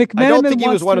the. If McMenamin I don't think he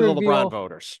was one of the reveal, LeBron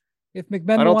voters. If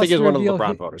McMenamin I don't think he he's one of the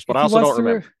LeBron voters, but I also don't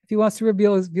remember. If he wants to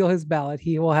reveal his ballot,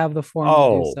 he will have the form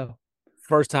to do so.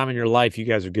 First time in your life, you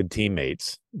guys are good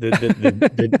teammates.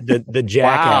 The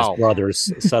Jackass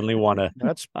brothers suddenly want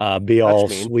to be all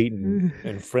sweet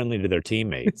and friendly to their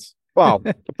teammates. Well,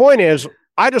 the point is,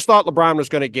 I just thought LeBron was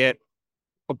going to get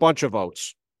a bunch of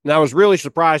votes, and I was really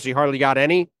surprised he hardly got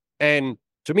any. And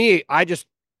to me, I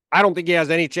don't think he has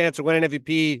any chance of winning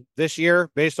MVP this year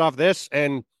based off this,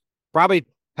 and probably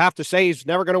have to say he's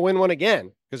never going to win one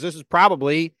again, because this is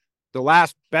probably the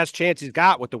last best chance he's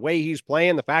got with the way he's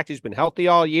playing, the fact he's been healthy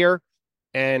all year.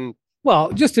 And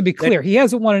well, just to be clear, he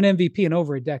hasn't won an MVP in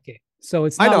over a decade. So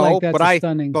it's not like that's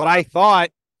stunning. But I thought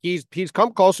he's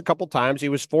come close a couple times. He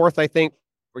was fourth, I think.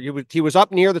 He was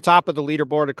up near the top of the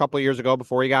leaderboard a couple of years ago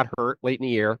before he got hurt late in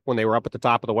the year when they were up at the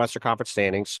top of the Western Conference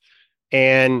standings.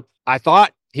 And I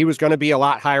thought he was going to be a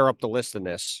lot higher up the list than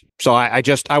this. So I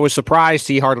was surprised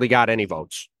he hardly got any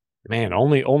votes. Man,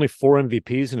 only 4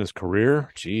 MVPs in his career.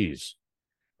 Jeez.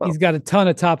 He's got a ton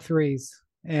of top threes.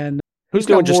 And who's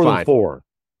got more than 4?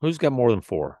 Who's got more than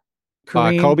 4?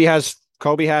 Kobe has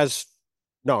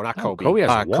no, not Kobe. Kobe has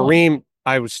Kareem.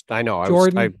 I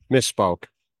misspoke.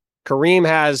 Kareem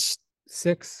has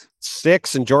 6,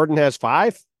 and Jordan has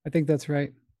 5. I think that's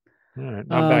right. All right,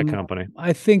 not bad company.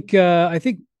 I think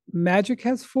Magic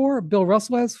has 4. Bill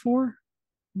Russell has 4.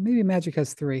 Maybe Magic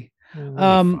has 3.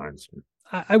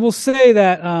 I will say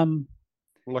that I'm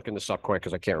looking this up quick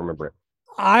because I can't remember it.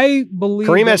 I believe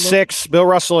Kareem has 6. Bill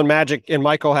Russell and Magic and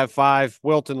Michael have 5.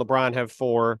 Wilt and LeBron have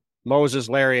 4. Moses,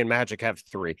 Larry, and Magic have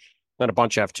 3. Then a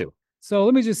bunch have 2. So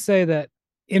let me just say that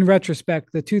in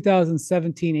retrospect, the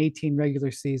 2017-18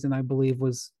 regular season, I believe,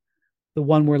 was the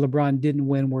one where LeBron didn't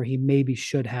win, where he maybe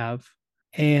should have.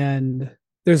 And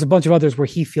there's a bunch of others where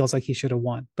he feels like he should have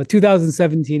won. But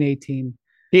 2017-18,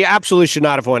 he absolutely should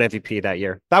not have won MVP that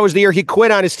year. That was the year he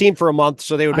quit on his team for a month,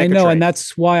 so they would make a trade. And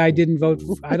that's why I didn't vote.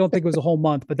 I don't think it was a whole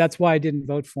month, but that's why I didn't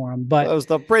vote for him. But it was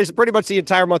pretty much the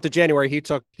entire month of January.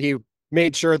 He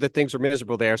made sure that things were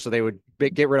miserable there, so they would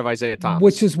get rid of Isaiah Thomas.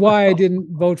 Which is why I didn't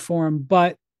vote for him.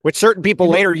 But which certain people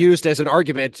later used as an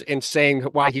argument in saying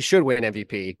why he should win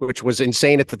MVP, which was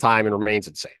insane at the time and remains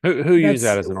insane. Who used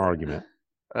that as an argument?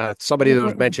 Somebody that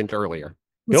was mentioned earlier.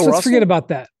 Let's forget about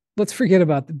that. Let's forget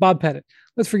about Bob Pettit.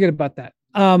 Let's forget about that.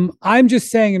 I'm just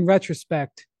saying, in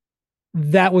retrospect,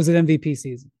 that was an MVP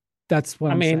season. That's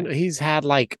what I'm saying. He's had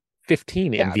like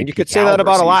 15 MVP. You could say that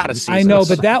about a lot of seasons. I know,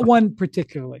 but that one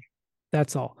particularly.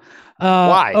 That's all.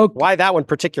 Why? Okay. Why that one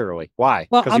particularly? Why?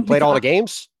 Because he played all the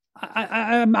games?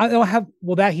 I don't have.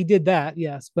 Well, that he did that,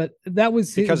 yes, but that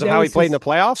was because of how he played in the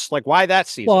playoffs. Like, why that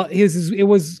season? Well, it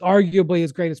was arguably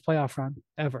his greatest playoff run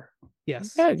ever.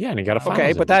 Yes. Yeah, and he got a finals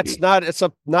okay, but MVP. that's not. It's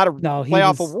not a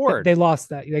playoff award. They lost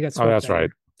that. They got. Oh, that's right.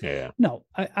 Yeah. No,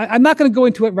 I'm not going to go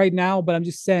into it right now, but I'm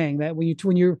just saying that when you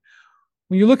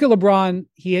look at LeBron,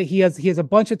 he has a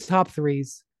bunch of top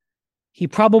threes. He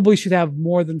probably should have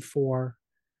more than 4,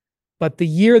 but the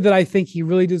year that I think he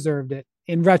really deserved it,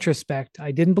 in retrospect,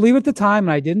 I didn't believe at the time,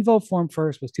 and I didn't vote for him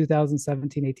first, was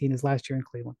 2017-18, his last year in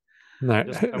Cleveland. No.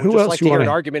 Who else? Like to hear an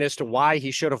argument as to why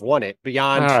he should have won it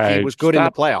beyond he was good in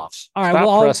the playoffs. All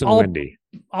right,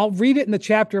 I'll read it in the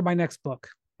chapter of my next book.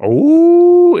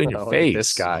 Oh, in your Look face. at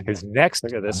this guy. His next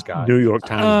Look at this guy. New York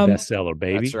Times bestseller,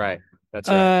 baby. That's right. That's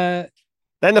right. Uh,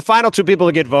 Then the final two people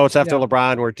to get votes after Yeah.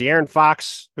 LeBron were De'Aaron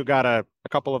Fox, who got a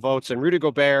couple of votes, and Rudy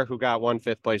Gobert, who got one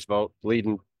fifth-place vote,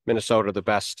 leading Minnesota the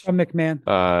best from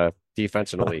McMahon.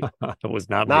 defense in the league. It was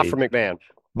not Not me. for McMahon.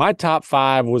 My top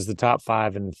five was the top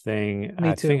five in the thing. Me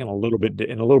I too. think in a little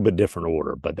bit different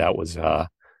order, but that was I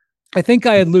think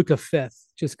I had Luca fifth,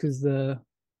 just because I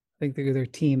think their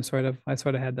team I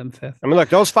sort of had them fifth. I mean, look,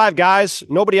 those five guys,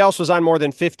 nobody else was on more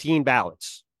than 15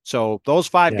 ballots. So those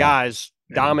five guys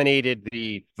dominated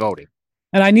the voting.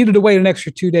 And I needed to wait an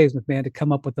extra 2 days, McMahon, to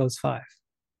come up with those five.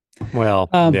 well,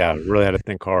 really had to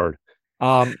think hard.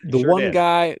 There's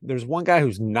one guy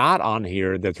who's not on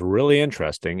here that's really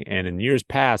interesting. And in years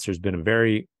past, there's been a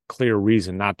very clear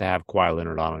reason not to have Kawhi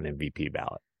Leonard on an MVP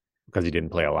ballot because he didn't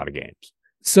play a lot of games.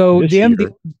 So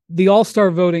the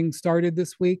All-Star voting started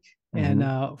this week. And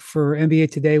for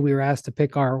NBA Today, we were asked to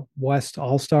pick our West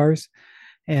All-Stars.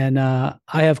 And I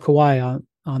have Kawhi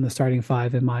on the starting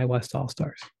five in my West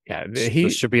All-Stars. Yeah,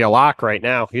 this should be a lock right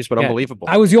now. He's been unbelievable.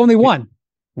 I was the only one.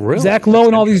 Really? Zach Lowe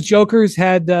and all these jokers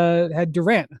had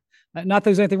Durant. Not that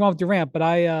there's anything wrong with Durant, but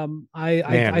I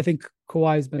think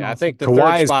Kawhi's been. Yeah, awesome. I think the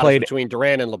Kawhi third spot played is between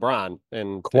Durant and LeBron,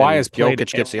 and Kawhi has played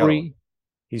Jokic gets the other one.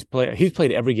 He's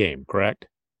played every game, correct?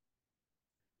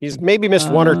 He's maybe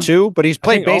missed one or two, but he's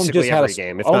played basically every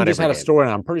game. If not just every had a game. story,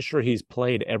 and I'm pretty sure he's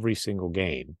played every single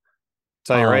game.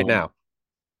 Tell you right now,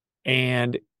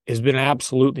 and has been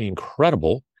absolutely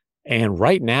incredible. And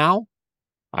right now,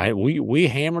 we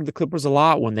hammered the Clippers a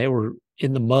lot when they were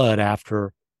in the mud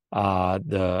after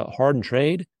the Harden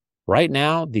trade. Right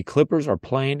now, the Clippers are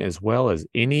playing as well as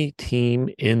any team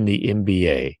in the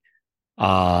NBA.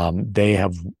 They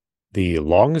have the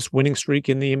longest winning streak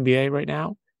in the NBA right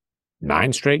now,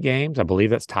 9 straight games. I believe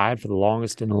that's tied for the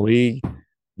longest in the league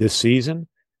this season.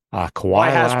 Kawhi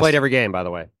has played every game, by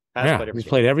the way. He's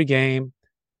played every game.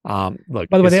 Look,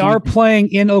 by the way, they are playing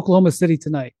in Oklahoma City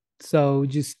tonight, so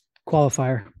just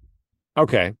qualifier.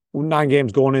 Okay, 9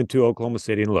 games going into Oklahoma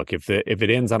City, and look, if it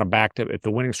ends on if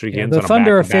the winning streak ends, the on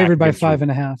Thunder a are favored by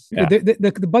 5.5. Yeah.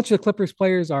 The bunch of the Clippers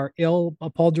players are ill.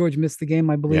 Paul George missed the game,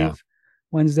 I believe,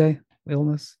 Wednesday,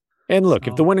 illness. And look,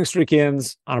 if the winning streak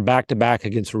ends on a back-to-back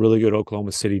against a really good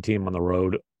Oklahoma City team on the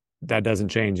road, that doesn't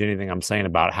change anything I'm saying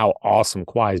about how awesome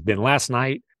Kawhi has been. Last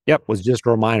night, was just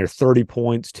a reminder: 30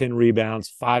 points, 10 rebounds,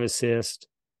 5 assists.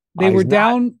 They were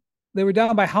down. They were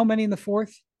down by how many in the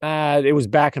fourth? It was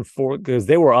back and forth because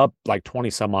they were up like 20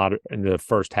 some odd in the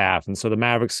first half. And so the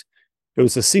Mavericks, it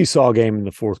was a seesaw game in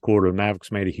the fourth quarter. The Mavericks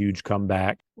made a huge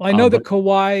comeback. Well, I know that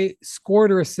Kawhi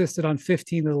scored or assisted on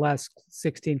 15 of the last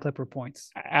 16 Clipper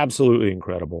points. Absolutely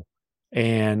incredible.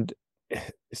 And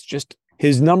it's just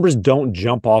his numbers don't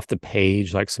jump off the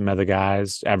page like some other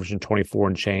guys, averaging 24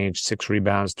 and change, 6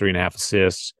 rebounds, 3.5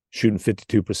 assists, shooting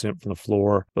 52% from the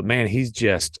floor. But man, he's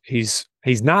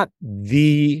not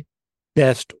the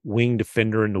best wing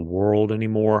defender in the world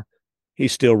anymore.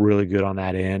 He's still really good on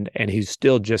that end, and he's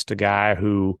still just a guy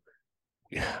who,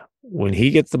 when he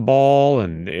gets the ball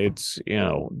and it's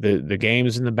the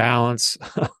game's in the balance,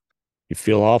 you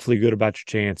feel awfully good about your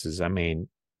chances. I mean,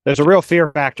 there's a real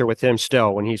fear factor with him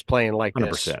still when he's playing like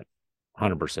 100%,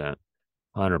 100%.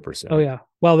 Oh yeah.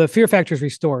 Well, the fear factor is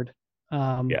restored.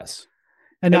 Yes.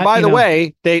 And by the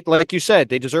way, they, like you said,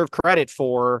 they deserve credit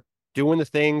for doing the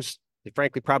things they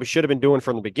frankly probably should have been doing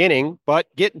from the beginning, but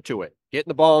getting to it, getting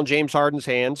the ball in James Harden's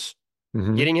hands,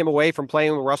 getting him away from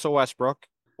playing with Russell Westbrook.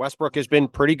 Westbrook has been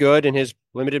pretty good in his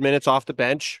limited minutes off the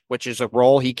bench, which is a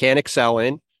role he can excel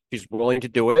in. He's willing to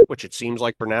do it, which it seems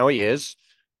like for now he is.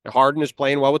 Harden is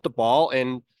playing well with the ball,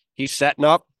 and he's setting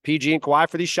up PG and Kawhi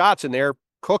for these shots, and they're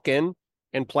cooking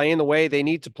and playing the way they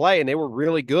need to play. And they were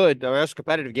really good. That was a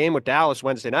competitive game with Dallas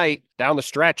Wednesday night. Down the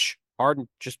stretch, Harden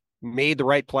just made the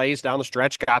right plays down the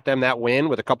stretch, got them that win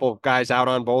with a couple of guys out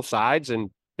on both sides, and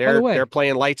they're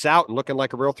playing lights out and looking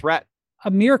like a real threat.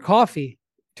 Amir Coffey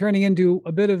turning into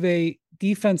a bit of a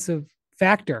defensive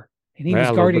factor, and he was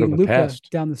guarding Luka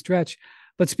down the stretch.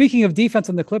 But speaking of defense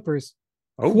on the Clippers,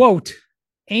 quote,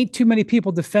 "Ain't too many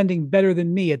people defending better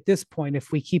than me at this point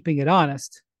if we keeping it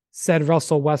honest," said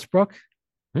Russell Westbrook.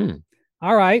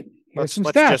 All right, here's some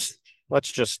stats. Let's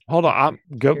just hold on.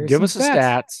 Give us the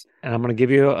stats, and I'm going to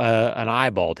give you an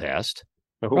eyeball test.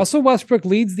 Russell Westbrook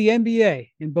leads the NBA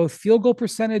in both field goal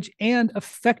percentage and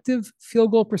effective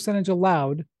field goal percentage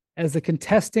allowed as the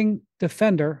contesting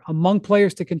defender among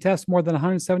players to contest more than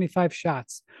 175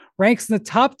 shots. Ranks in the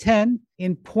top 10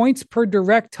 in points per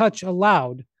direct touch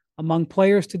allowed among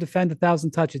players to defend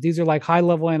 1,000 touches. These are like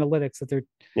high-level analytics that they're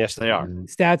Yes, they are.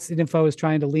 Stats and Info is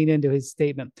trying to lean into his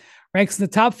statement. Ranks in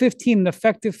the top 15 in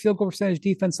effective field goal percentage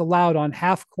defense allowed on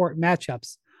half-court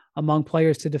matchups among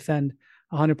players to defend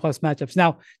 100-plus matchups.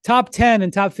 Now, top 10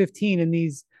 and top 15 in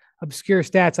these obscure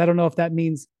stats, I don't know if that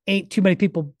means ain't too many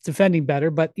people defending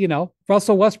better, but,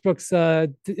 Russell Westbrook's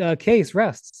case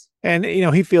rests. And,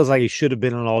 he feels like he should have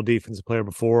been an all-defensive player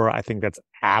before. I think that's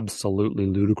absolutely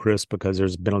ludicrous because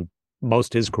there's been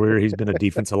most of his career, he's been a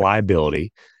defensive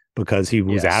liability because he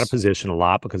was out of position a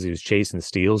lot because he was chasing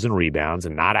steals and rebounds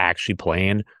and not actually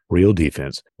playing real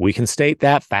defense. We can state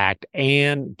that fact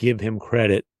and give him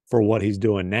credit for what he's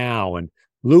doing now. And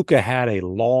Luka had a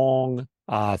long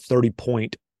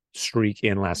 30-point streak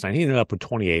in last night. He ended up with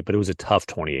 28, but it was a tough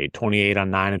 28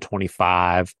 on 9 and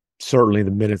 25. Certainly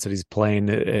the minutes that he's playing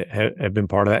have been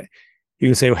part of that. You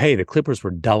can say, well, hey, the Clippers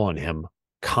were doubling him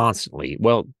constantly.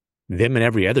 Well, them and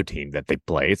every other team that they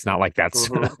play. It's not like that's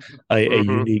a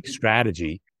unique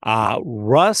strategy.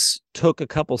 Russ took a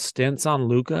couple stints on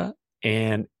Luka,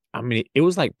 and I mean, it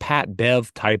was like Pat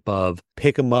Bev type of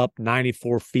pick him up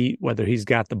 94 feet, whether he's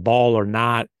got the ball or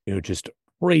not, just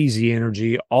crazy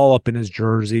energy all up in his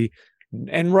jersey.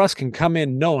 And Russ can come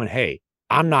in knowing, hey,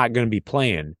 I'm not going to be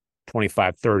playing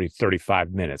 25, 30,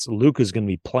 35 minutes. Luka's going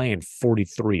to be playing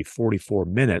 43, 44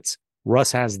 minutes.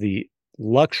 Russ has the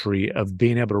luxury of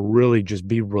being able to really just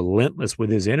be relentless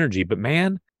with his energy. But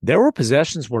man, there were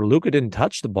possessions where Luka didn't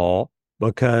touch the ball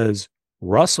because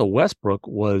Russell Westbrook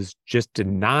was just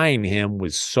denying him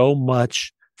with so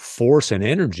much force and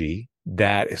energy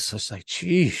that it's just like,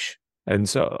 geez. And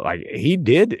so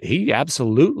he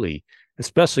absolutely,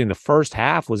 especially in the first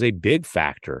half, was a big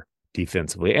factor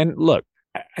defensively. And look,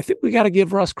 I think we got to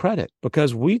give Russ credit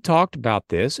because we talked about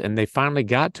this and they finally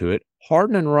got to it.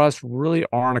 Harden and Russ really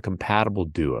aren't a compatible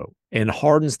duo. And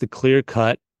Harden's the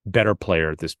clear-cut better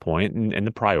player at this point and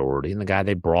the priority and the guy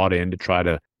they brought in to try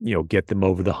to, get them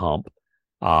over the hump,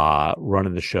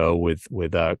 running the show with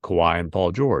Kawhi and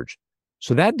Paul George.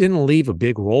 So that didn't leave a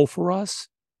big role for us.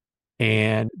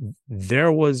 And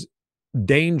there was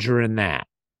danger in that,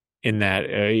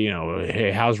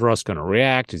 hey, how's Russ going to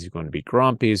react? Is he going to be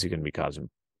grumpy? Is he going to be causing,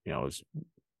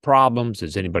 problems?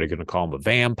 Is anybody going to call him a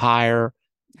vampire?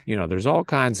 There's all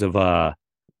kinds of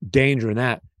danger in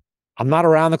that. I'm not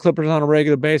around the Clippers on a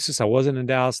regular basis. I wasn't in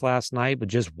Dallas last night, but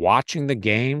just watching the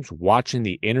games, watching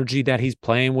the energy that he's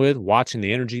playing with, watching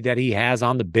the energy that he has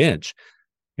on the bench.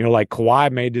 Like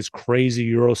Kawhi made this crazy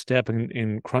Euro step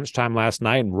in crunch time last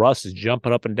night, and Russ is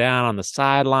jumping up and down on the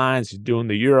sidelines. He's doing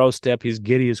the Euro step. He's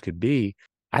giddy as could be.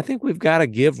 I think we've got to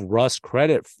give Russ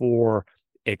credit for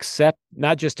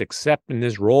not just accepting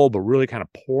this role, but really kind of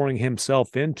pouring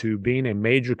himself into being a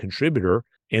major contributor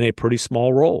in a pretty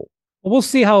small role. Well, we'll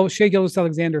see how Shai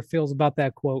Gilgeous-Alexander feels about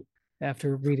that quote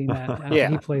after reading that.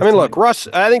 Yeah. Look, Russ,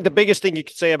 I think the biggest thing you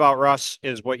could say about Russ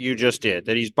is what you just did,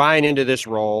 that he's buying into this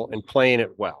role and playing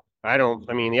it well.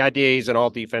 The idea he's an all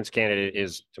defense candidate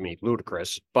is, to me,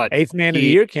 ludicrous, but 8th man of the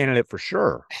year candidate for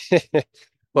sure.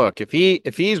 Look, if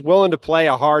he's willing to play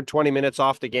a hard 20 minutes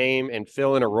off the game and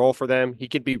fill in a role for them, he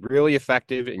could be really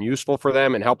effective and useful for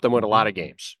them and help them win a lot of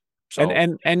games. So,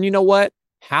 and you know what?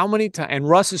 How many times, and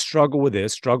Russ has struggled with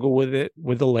it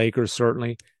with the Lakers,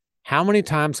 certainly. How many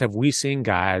times have we seen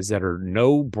guys that are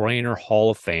no-brainer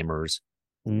Hall of Famers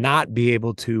not be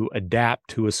able to adapt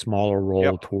to a smaller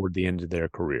role toward the end of their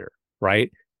career,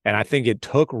 right? And I think it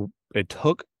took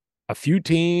a few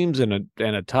teams and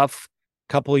a tough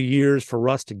couple of years for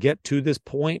Russ to get to this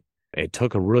point. It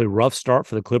took a really rough start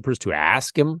for the Clippers to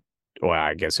ask him. Well,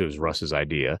 I guess it was Russ's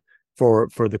idea for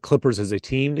the Clippers as a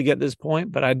team to get this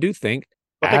point. But I do think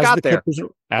as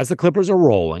the Clippers are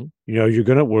rolling, we're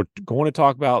going to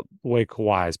talk about the way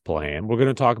Kawhi is playing. We're going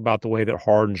to talk about the way that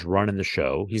Harden's running the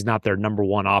show. He's not their number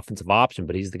one offensive option,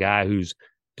 but he's the guy who's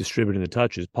distributing the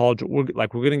touches. Paul, we're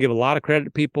going to give a lot of credit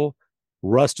to people.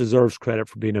 Russ deserves credit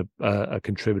for being a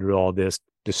contributor to all this,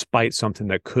 despite something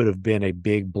that could have been a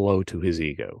big blow to his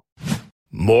ego.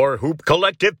 More Hoop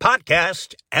Collective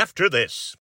podcast after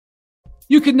this.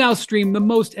 You can now stream the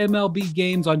most MLB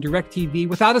games on DirecTV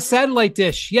without a satellite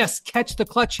dish. Yes, catch the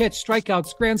clutch hits,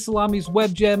 strikeouts, grand salamis,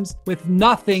 web gems with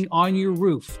nothing on your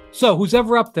roof. So who's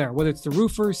ever up there, whether it's the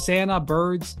roofers, Santa,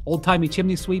 birds, old-timey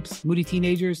chimney sweeps, moody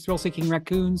teenagers, thrill-seeking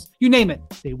raccoons, you name it,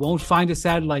 they won't find a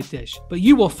satellite dish. But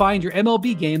you will find your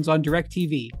MLB games on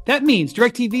DirecTV. That means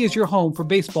DirecTV is your home for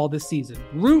baseball this season.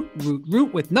 Root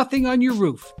with nothing on your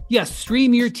roof. Yes,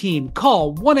 stream your team.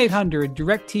 Call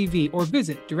 1-800-DirecTV or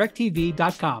visit directtv.com.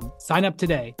 Sign up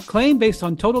today. Claim based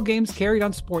on total games carried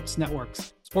on sports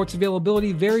networks. Sports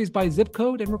availability varies by zip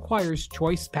code and requires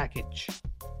choice package.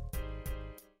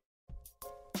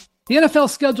 The NFL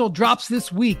schedule drops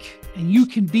this week, and you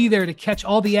can be there to catch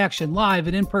all the action live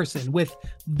and in person with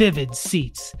Vivid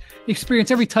Seats. Experience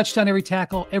every touchdown, every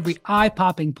tackle, every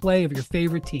eye-popping play of your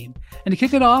favorite team. And to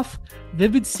kick it off,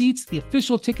 Vivid Seats, the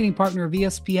official ticketing partner of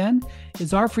ESPN,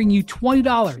 is offering you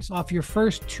 $20 off your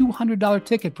first $200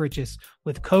 ticket purchase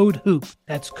with code HOOP.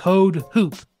 That's code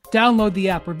HOOP. Download the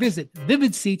app or visit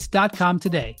vividseats.com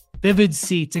today. Vivid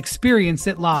Seats. Experience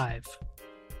it live.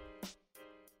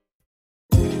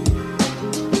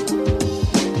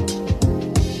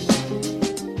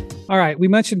 All right. We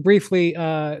mentioned briefly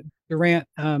Durant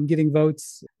getting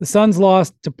votes. The Suns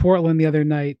lost to Portland the other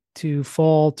night to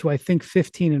fall to, I think,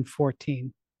 15 and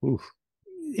 14. Oof.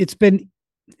 It's been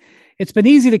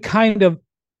easy to kind of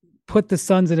put the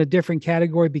Suns in a different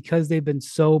category because they've been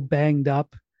so banged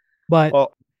up. But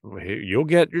you'll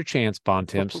get your chance,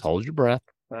 Bontemps. Hold your breath.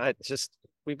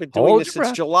 We've been doing this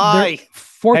since July.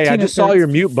 Hey, I just saw your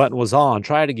mute button was on.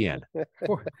 Try it again.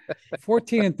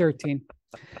 14 and 13.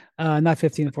 Not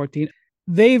 15 and 14.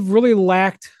 They've really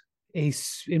lacked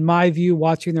in my view,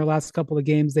 watching their last couple of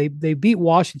games. They beat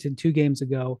Washington 2 games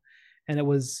ago, and it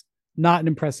was not an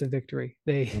impressive victory.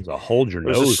 It was a hold your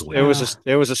nose.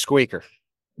 It was a squeaker.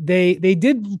 They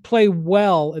did play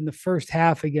well in the first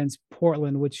half against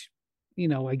Portland, which,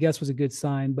 I guess was a good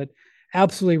sign, but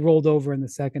absolutely rolled over in the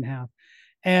second half.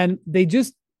 And they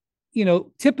just,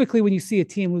 typically when you see a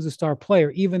team lose a star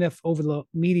player, even if over the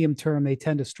medium term they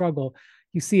tend to struggle,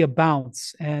 you see a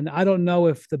bounce. And I don't know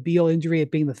if the Beal injury,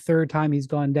 it being the third time he's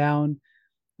gone down,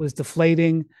 was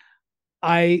deflating.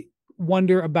 I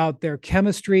wonder about their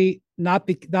chemistry, not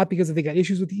because they got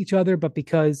issues with each other, but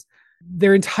because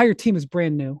their entire team is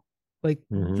brand new. Like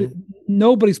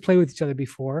nobody's played with each other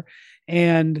before.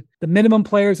 And the minimum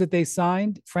players that they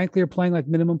signed, frankly, are playing like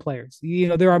minimum players.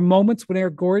 There are moments when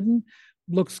Eric Gordon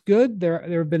looks good.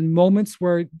 There have been moments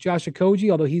where Josh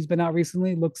Okogie, although he's been out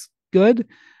recently, looks good.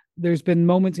 There's been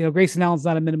moments, Grayson Allen's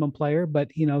not a minimum player, but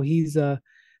he's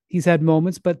had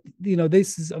moments, but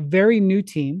this is a very new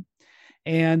team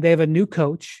and they have a new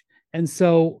coach. And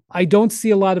so I don't see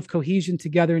a lot of cohesion,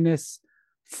 togetherness,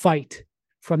 fight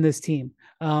from this team.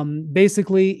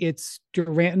 Basically it's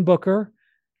Durant and Booker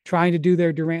trying to do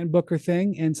their Durant and Booker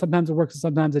thing. And sometimes it works and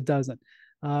sometimes it doesn't.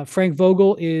 Frank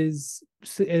Vogel is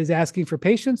asking for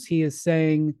patience. He is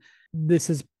saying, this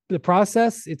is the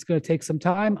process. It's going to take some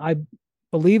time. I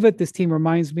believe it. This team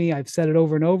reminds me, I've said it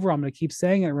over and over, I'm going to keep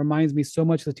saying it. It reminds me so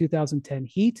much of the 2010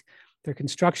 Heat. Their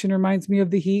construction reminds me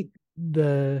of the Heat.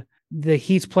 The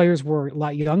Heat's players were a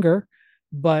lot younger,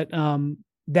 but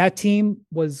that team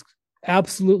was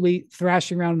absolutely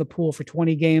thrashing around in the pool for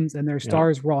 20 games and their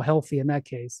stars were all healthy in that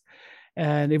case.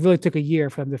 And it really took a year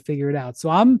for them to figure it out. So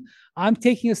I'm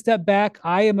taking a step back.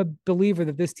 I am a believer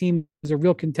that this team is a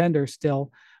real contender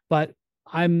still, but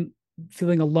I'm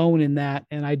feeling alone in that.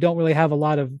 And I don't really have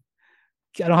I don't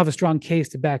have a strong case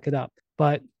to back it up,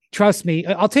 but trust me,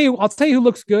 I'll tell you who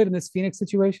looks good in this Phoenix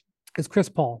situation is Chris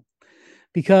Paul,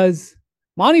 because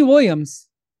Monty Williams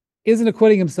isn't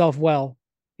acquitting himself well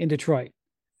in Detroit.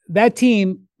 That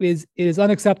team is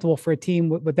unacceptable for a team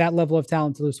with that level of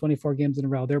talent to lose 24 games in a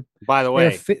row. By the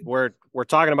way, we're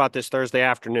talking about this Thursday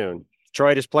afternoon.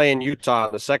 Detroit is playing Utah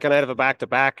on the second night of a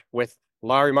back-to-back with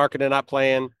Lauri Markkanen not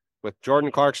playing, with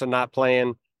Jordan Clarkson not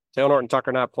playing, Taylor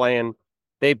Norton-Tucker not playing.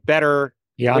 They better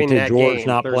win that George game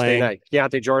not Thursday playing. night.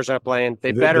 Deontay George not playing.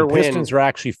 They better win. The Pistons are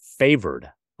actually favored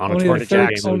on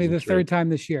only the third time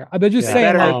this year. I've been just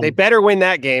saying they better win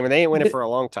that game, and they ain't win it for a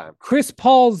long time. Chris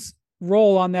Paul's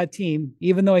role on that team,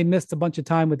 even though he missed a bunch of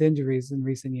time with injuries in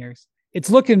recent years, it's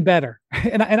looking better.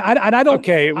 and I don't.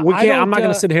 Okay, I'm not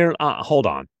going to sit here. Hold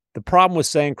on. The problem with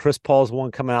saying Chris Paul's the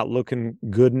one coming out looking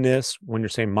goodness when you're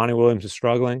saying Monty Williams is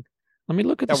struggling. Let me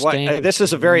look at the standings. This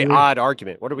is a very odd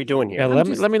argument. What are we doing here? Yeah,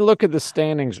 let me look at the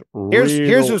standings.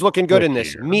 Here's who's looking good in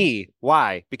this. Me.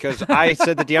 Why? Because I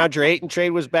said the DeAndre Ayton trade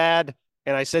was bad,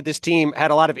 and I said this team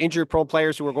had a lot of injury-prone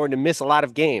players who were going to miss a lot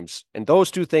of games, and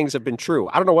those two things have been true.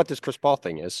 I don't know what this Chris Paul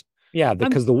thing is. Yeah,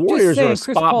 because the Warriors are a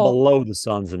spot below the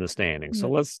Suns in the standings.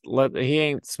 So he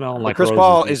ain't smelling like Chris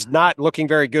Paul is not looking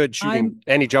very good shooting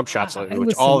any jump shots,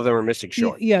 which all of them are missing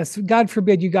short. Yes, God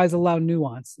forbid you guys allow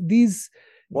nuance.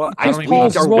 We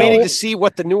are waiting to see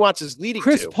what the nuance is leading to.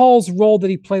 Chris Paul's role that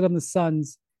he played on the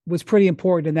Suns was pretty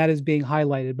important, and that is being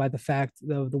highlighted by the fact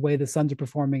the way the Suns are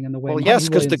performing and the way. Well, yes,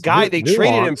 because the guy they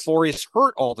traded him for is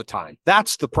hurt all the time.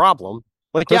 That's the problem.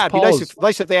 Like, it'd be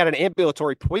nice if they had an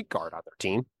ambulatory point guard on their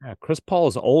team. Yeah, Chris Paul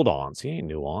is old-ons. He ain't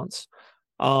nuance.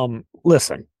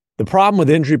 Listen, the problem with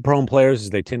injury-prone players is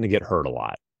they tend to get hurt a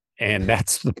lot, and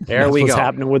that's what's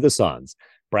happening with the Suns.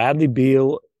 Bradley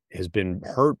Beal has been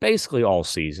hurt basically all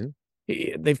season.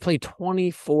 They've played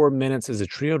 24 minutes as a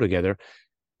trio together.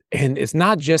 And it's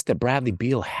not just that Bradley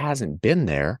Beal hasn't been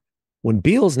there. When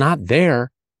Beal's not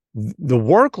there, the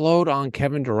workload on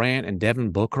Kevin Durant and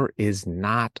Devin Booker is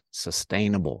not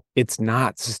sustainable. It's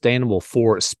not sustainable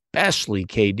for especially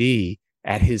KD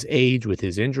at his age with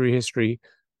his injury history.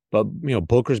 But,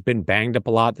 Booker's been banged up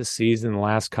a lot this season, the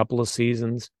last couple of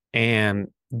seasons. And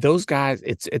those guys,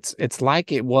 it's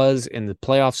like it was in the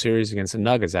playoff series against the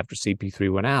Nuggets after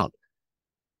CP3 went out.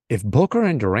 If Booker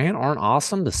and Durant aren't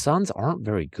awesome, the Suns aren't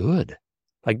very good.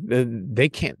 Like they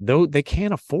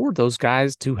can't afford those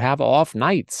guys to have off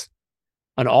nights.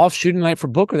 An off shooting night for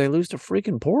Booker, they lose to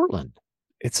freaking Portland.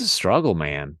 It's a struggle,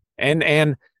 man.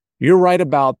 And you're right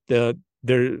about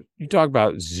you talk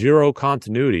about zero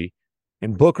continuity.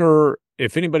 And Booker,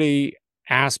 if anybody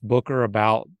asked Booker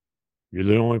about, you're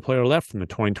the only player left from the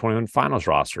 2021 finals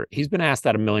roster, he's been asked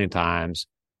that a million times.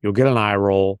 You'll get an eye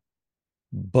roll.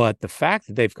 But the fact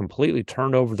that they've completely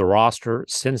turned over the roster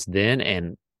since then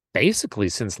and basically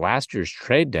since last year's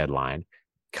trade deadline,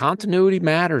 continuity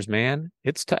matters, man.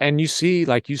 And you see,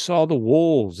 like you saw the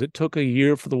Wolves, it took a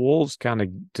year for the Wolves kind of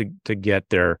to get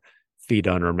their feet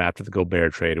under them after the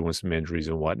Gobert trade and with some injuries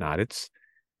and whatnot.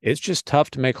 It's just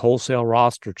tough to make wholesale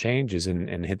roster changes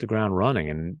and hit the ground running.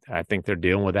 And I think they're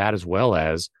dealing with that as well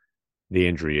as the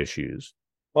injury issues.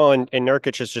 Well, and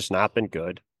Nurkic has just not been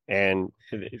good. And,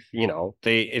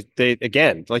 they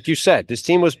again, like you said, this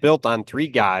team was built on three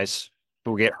guys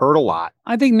who get hurt a lot.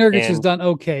 I think Nurkic has done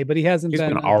okay, but he's been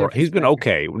he's been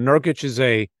okay. Nurkic is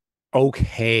a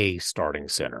okay starting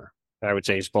center. I would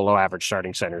say he's below average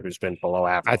starting center who's been below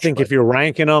average. I think if you're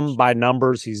ranking him by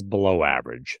numbers, he's below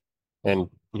average. And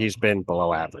he's been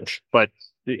below average. But,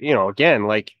 again,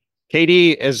 like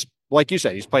KD is, like you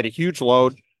said, he's played a huge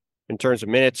load in terms of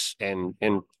minutes and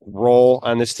role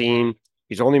on this team.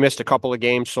 He's only missed a couple of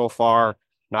games so far.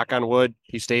 Knock on wood,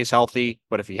 he stays healthy.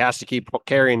 But if he has to keep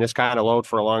carrying this kind of load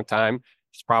for a long time,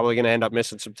 he's probably going to end up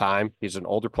missing some time. He's an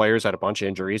older player, he's had a bunch of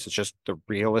injuries. It's just the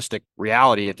realistic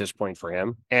reality at this point for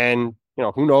him. And,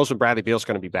 who knows when Bradley Beal's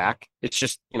going to be back. It's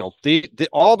just,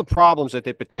 all the problems that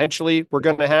they potentially were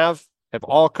going to have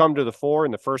all come to the fore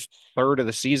in the first third of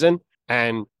the season.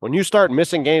 And when you start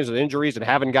missing games with injuries and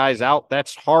having guys out,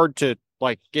 that's hard to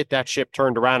get that ship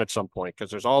turned around at some point,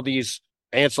 because there's all these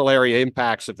ancillary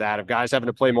impacts of that, of guys having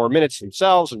to play more minutes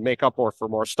themselves and make up for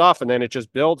more stuff. And then it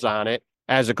just builds on it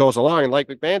as it goes along. And like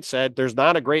McMahon said, there's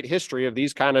not a great history of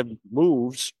these kind of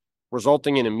moves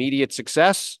resulting in immediate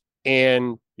success.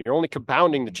 And you're only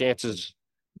compounding the chances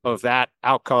of that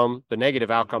outcome, the negative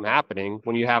outcome, happening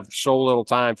when you have so little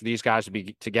time for these guys to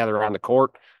be together on the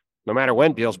court. No matter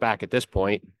when Beal's back at this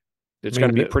point, it's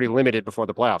going to be pretty limited before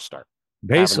the playoffs start.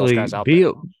 Basically,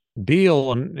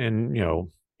 Beal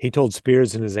and he told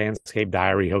Spears in his Landscape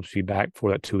Diary he hopes to be back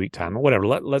for that 2-week time or whatever.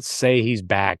 Let's say he's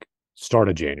back start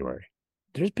of January.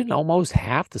 There's been almost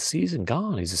half the season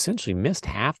gone. He's essentially missed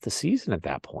half the season at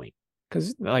that point,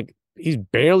 because he's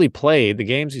barely played the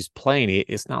games he's playing.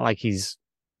 It's not like he's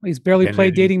barely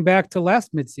played dating back to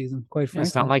last midseason, quite frankly.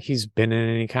 It's not like he's been in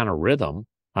any kind of rhythm.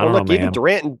 Even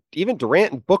Durant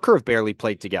and Booker have barely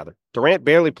played together. Durant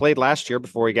barely played last year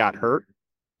before he got hurt.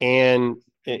 And,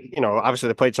 obviously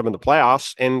they played some in the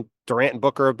playoffs, and Durant and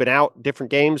Booker have been out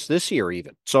different games this year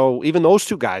even. So even those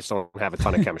two guys don't have a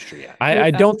ton of chemistry yet.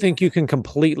 I don't think you can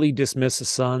completely dismiss the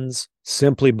Suns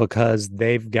simply because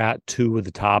they've got two of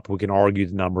the top. We can argue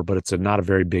the number, but it's not a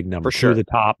very big number. For sure. Two of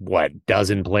the top,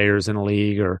 dozen players in the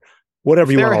league or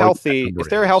whatever you want to argue. If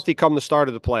they're healthy come the start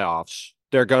of the playoffs,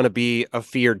 they're going to be a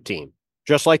feared team.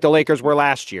 Just like the Lakers were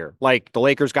last year. Like the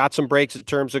Lakers got some breaks in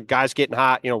terms of guys getting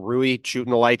hot, Rui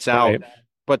shooting the lights out. Right.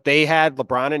 But they had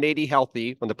LeBron and AD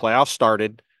healthy when the playoffs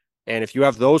started. And if you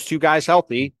have those two guys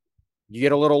healthy, you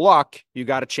get a little luck, you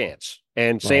got a chance.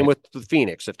 And same with the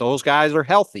Phoenix. If those guys are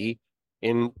healthy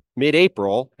in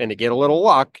mid-April and they get a little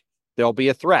luck, they'll be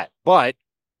a threat. But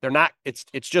they're not. It's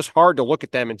just hard to look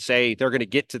at them and say they're going to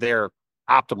get to their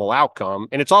optimal outcome.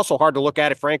 And it's also hard to look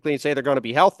at it, frankly, and say they're going to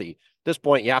be healthy. At this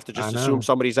point, you have to just assume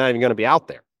somebody's not even going to be out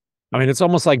there. I mean, it's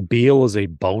almost like Beal is a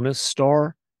bonus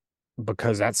star,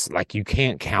 because that's you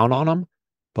can't count on him.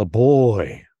 But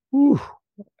boy,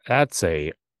 that's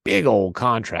a big old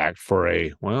contract for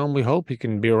we hope he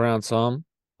can be around some.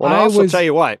 Well, I'll also tell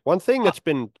you what, one thing that's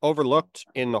been overlooked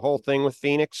in the whole thing with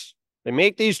Phoenix, they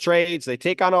make these trades, they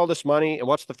take on all this money, and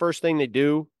what's the first thing they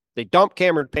do? They dump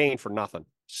Cameron Payne for nothing,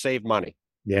 save money.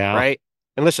 Yeah. Right?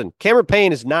 And listen, Cameron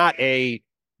Payne is not a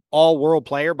all-world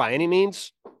player by any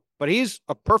means, but he's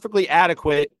a perfectly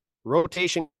adequate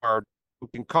rotation guard who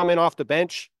can come in off the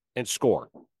bench and score.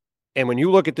 And when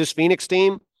you look at this Phoenix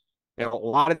team, You know, a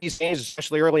lot of these games,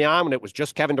 especially early on when it was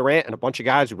just Kevin Durant and a bunch of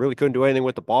guys who really couldn't do anything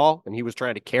with the ball, and he was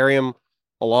trying to carry him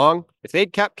along. If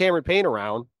they'd kept Cameron Payne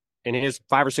around in his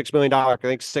 $5 or $6 million, I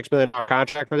think $6 million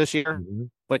contract for this year,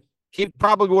 but he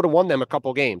probably would have won them a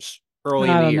couple games early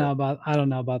in the year. I don't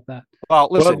know about that. Well,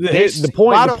 listen, the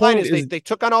bottom line point is they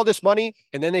took on all this money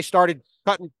and then they started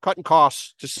cutting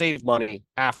costs to save money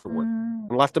afterward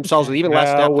and left themselves with even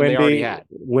less depth than they already had.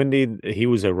 Wendy, he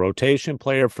was a rotation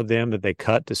player for them that they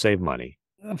cut to save money.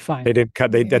 Fine. They didn't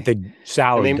cut. They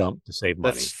salary dumped to save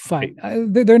money. That's fine.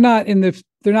 They're not in this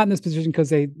position because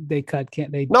they cut.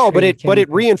 Can't they? No, but it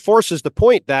reinforces the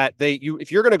point that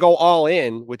if you're going to go all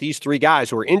in with these three guys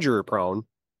who are injury prone,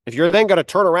 if you're then going to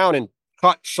turn around and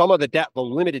cut some of the depth, the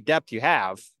limited depth you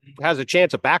have, it has a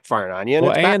chance of backfiring on you.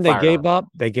 And, they gave up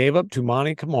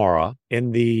Tumani Kamara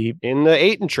in the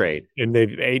Ayton trade. In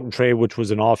the Ayton trade, which was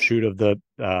an offshoot of the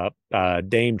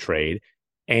Dame trade.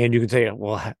 And you can say,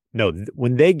 well, no,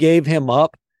 when they gave him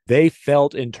up, they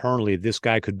felt internally this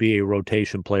guy could be a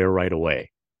rotation player right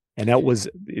away. And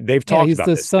they've talked about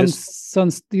this.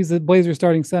 He's the Blazers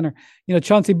starting center. You know,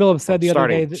 Chauncey Billups said the other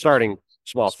day starting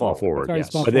small forward.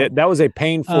 But that was a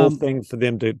painful thing for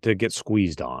them to get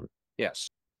squeezed on. Yes.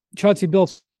 Chauncey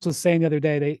Billups was saying the other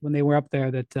day when they were up there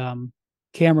that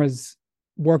Cameron's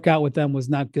workout with them was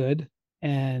not good.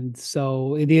 And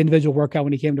so the individual workout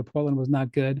when he came to Portland was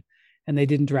not good. And they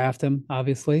didn't draft him,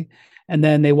 obviously. And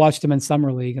then they watched him in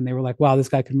summer league and they were like, wow, this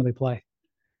guy can really play.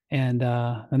 And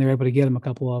they were able to get him a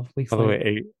couple of weeks later. By the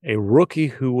way, a rookie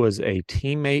who was a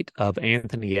teammate of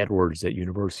Anthony Edwards at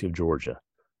University of Georgia.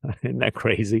 Isn't that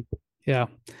crazy? Yeah.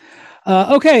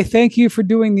 Okay. Thank you for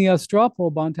doing the straw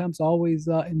poll, Bontemps. Always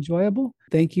enjoyable.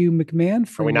 Thank you, McMahon.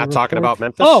 Are we not talking about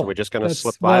Memphis? We're just going to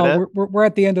slip by that. We're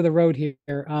at the end of the road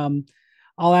here.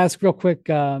 I'll ask real quick.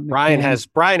 Brian has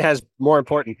more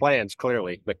important plans.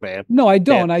 Clearly, McMahon. No, I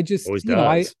don't.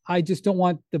 Yeah, I just don't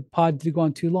want the pod to go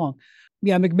on too long.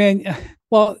 Yeah, McMahon.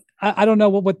 Well, I don't know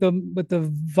what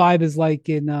the vibe is like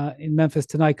in Memphis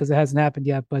tonight because it hasn't happened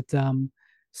yet. But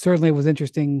certainly, it was an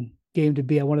interesting game to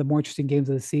be at. One of the more interesting games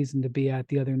of the season to be at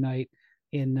the other night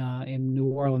in New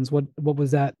Orleans. What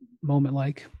was that moment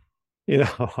like? You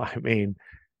know, I mean.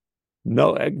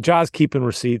 No, Ja's keeping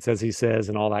receipts, as he says,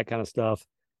 and all that kind of stuff.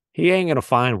 He ain't gonna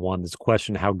find one that's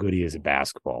questioned how good he is at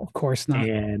basketball. Of course not.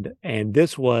 And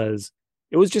this was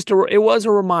it was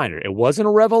a reminder. It wasn't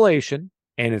a revelation,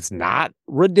 and it's not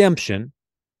redemption,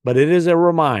 but it is a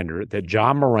reminder that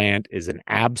Ja Morant is an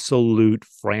absolute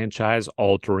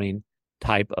franchise-altering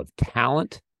type of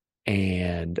talent.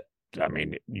 And I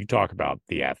mean, you talk about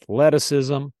the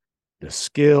athleticism, the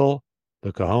skill,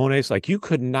 the cojones. Like you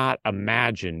could not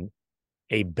imagine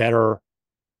a better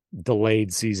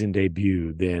delayed season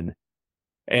debut than,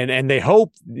 and they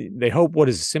hope what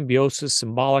is symbiosis,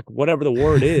 symbolic, whatever the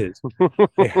word is.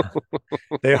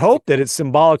 they hope that it's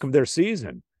symbolic of their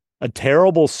season. A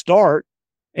terrible start,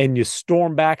 and you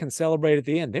storm back and celebrate at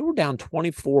the end. They were down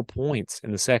 24 points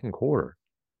in the second quarter.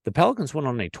 The Pelicans went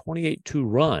on a 28-2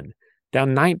 run,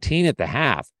 down 19 at the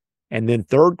half, and then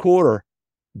third quarter,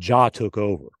 Ja took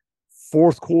over.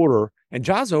 Fourth quarter, and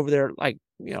Ja's over there like,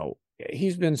 you know,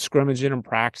 he's been scrimmaging and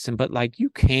practicing, but like you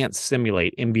can't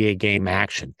simulate NBA game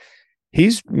action.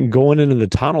 He's going into the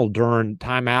tunnel during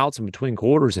timeouts and between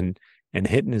quarters and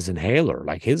hitting his inhaler.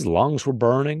 Like his lungs were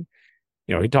burning.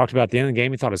 You know, he talked about at the end of the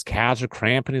game, he thought his calves were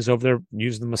cramping. He's over there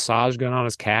using the massage gun on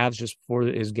his calves just before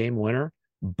his game winner.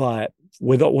 But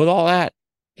with all that,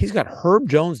 he's got Herb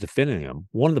Jones defending him,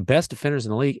 one of the best defenders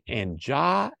in the league, and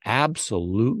Ja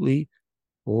absolutely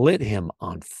lit him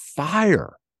on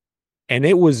fire. And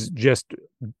it was just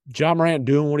Ja Morant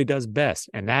doing what he does best,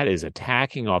 and that is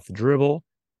attacking off the dribble,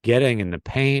 getting in the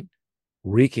paint,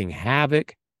 wreaking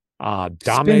havoc,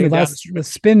 dominating. The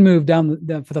spin move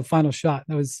down for the final shot.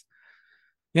 That was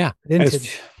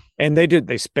vintage. And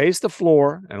they spaced the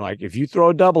floor, and like if you throw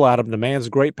a double at him, the man's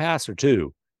a great passer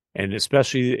too. And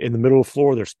especially in the middle of the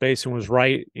floor, their spacing was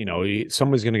right. You know,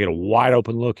 somebody's going to get a wide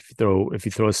open look if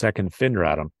you throw a second defender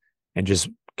at him, and just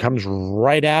comes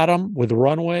right at him with a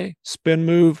runway, spin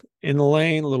move in the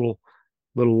lane, little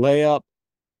layup.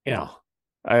 You know,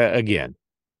 again,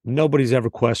 nobody's ever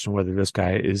questioned whether this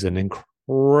guy is an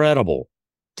incredible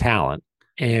talent.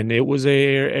 And it was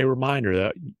a reminder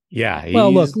that, he's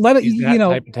that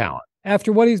type of talent.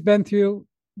 After what he's been through,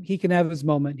 he can have his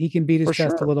moment. He can beat his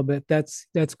chest a little bit. That's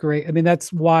great. I mean,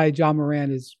 that's why Ja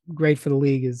Morant is great for the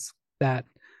league is that.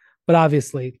 But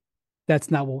obviously, that's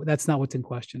not what's in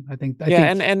question. I think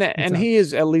he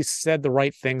has at least said the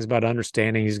right things about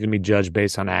understanding he's going to be judged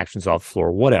based on actions off the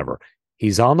floor, whatever.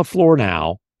 He's on the floor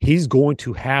now. He's going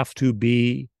to have to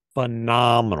be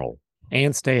phenomenal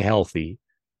and stay healthy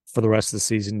for the rest of the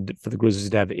season for the Grizzlies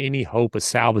to have any hope of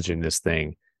salvaging this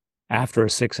thing after a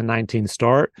 6-19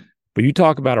 start. But you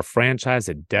talk about a franchise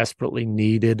that desperately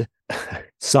needed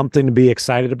something to be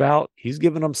excited about. He's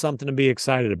giving them something to be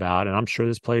excited about, and I'm sure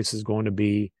this place is going to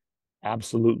be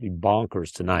absolutely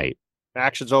bonkers tonight.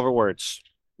 Actions over words.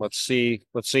 Let's see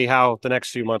how the next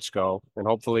few months go, and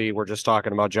hopefully we're just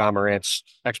talking about Ja Morant's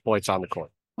exploits on the court.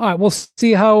 All right, we'll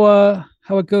see how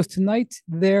it goes tonight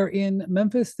there in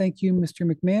Memphis. Thank you, Mr.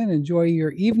 McMahon. Enjoy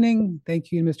your evening.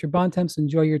 Thank you, Mr. Bontemps.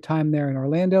 Enjoy your time there in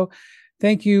Orlando.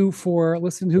 Thank you for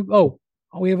listening to.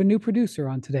 We have a new producer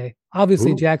on today.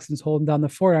 Obviously, Jackson's holding down the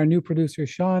fort. Our new producer,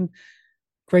 Sean.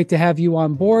 Great to have you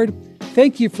on board.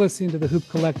 Thank you for listening to the Hoop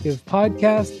Collective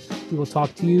podcast. We will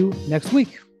talk to you next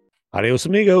week. Adios,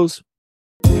 amigos.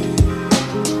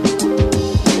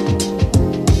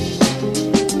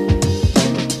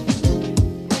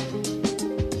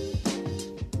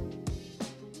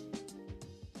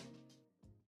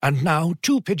 And now,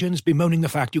 two pigeons bemoaning the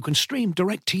fact you can stream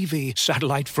DirecTV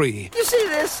satellite-free. You see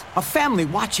this? A family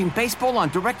watching baseball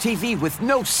on DirecTV with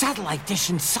no satellite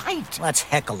dish in sight. Let's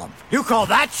heckle them. You call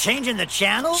that changing the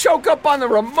channel? Choke up on the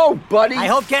remote, buddy. I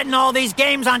hope getting all these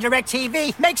games on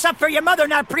DirecTV makes up for your mother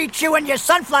not pre-chewing your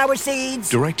sunflower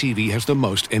seeds. DirecTV has the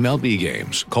most MLB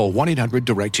games. Call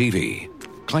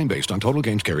 1-800-DirecTV. Claim based on total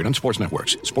games carried on sports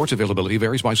networks. Sports availability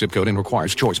varies by zip code and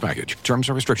requires choice package. Terms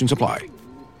and restrictions apply.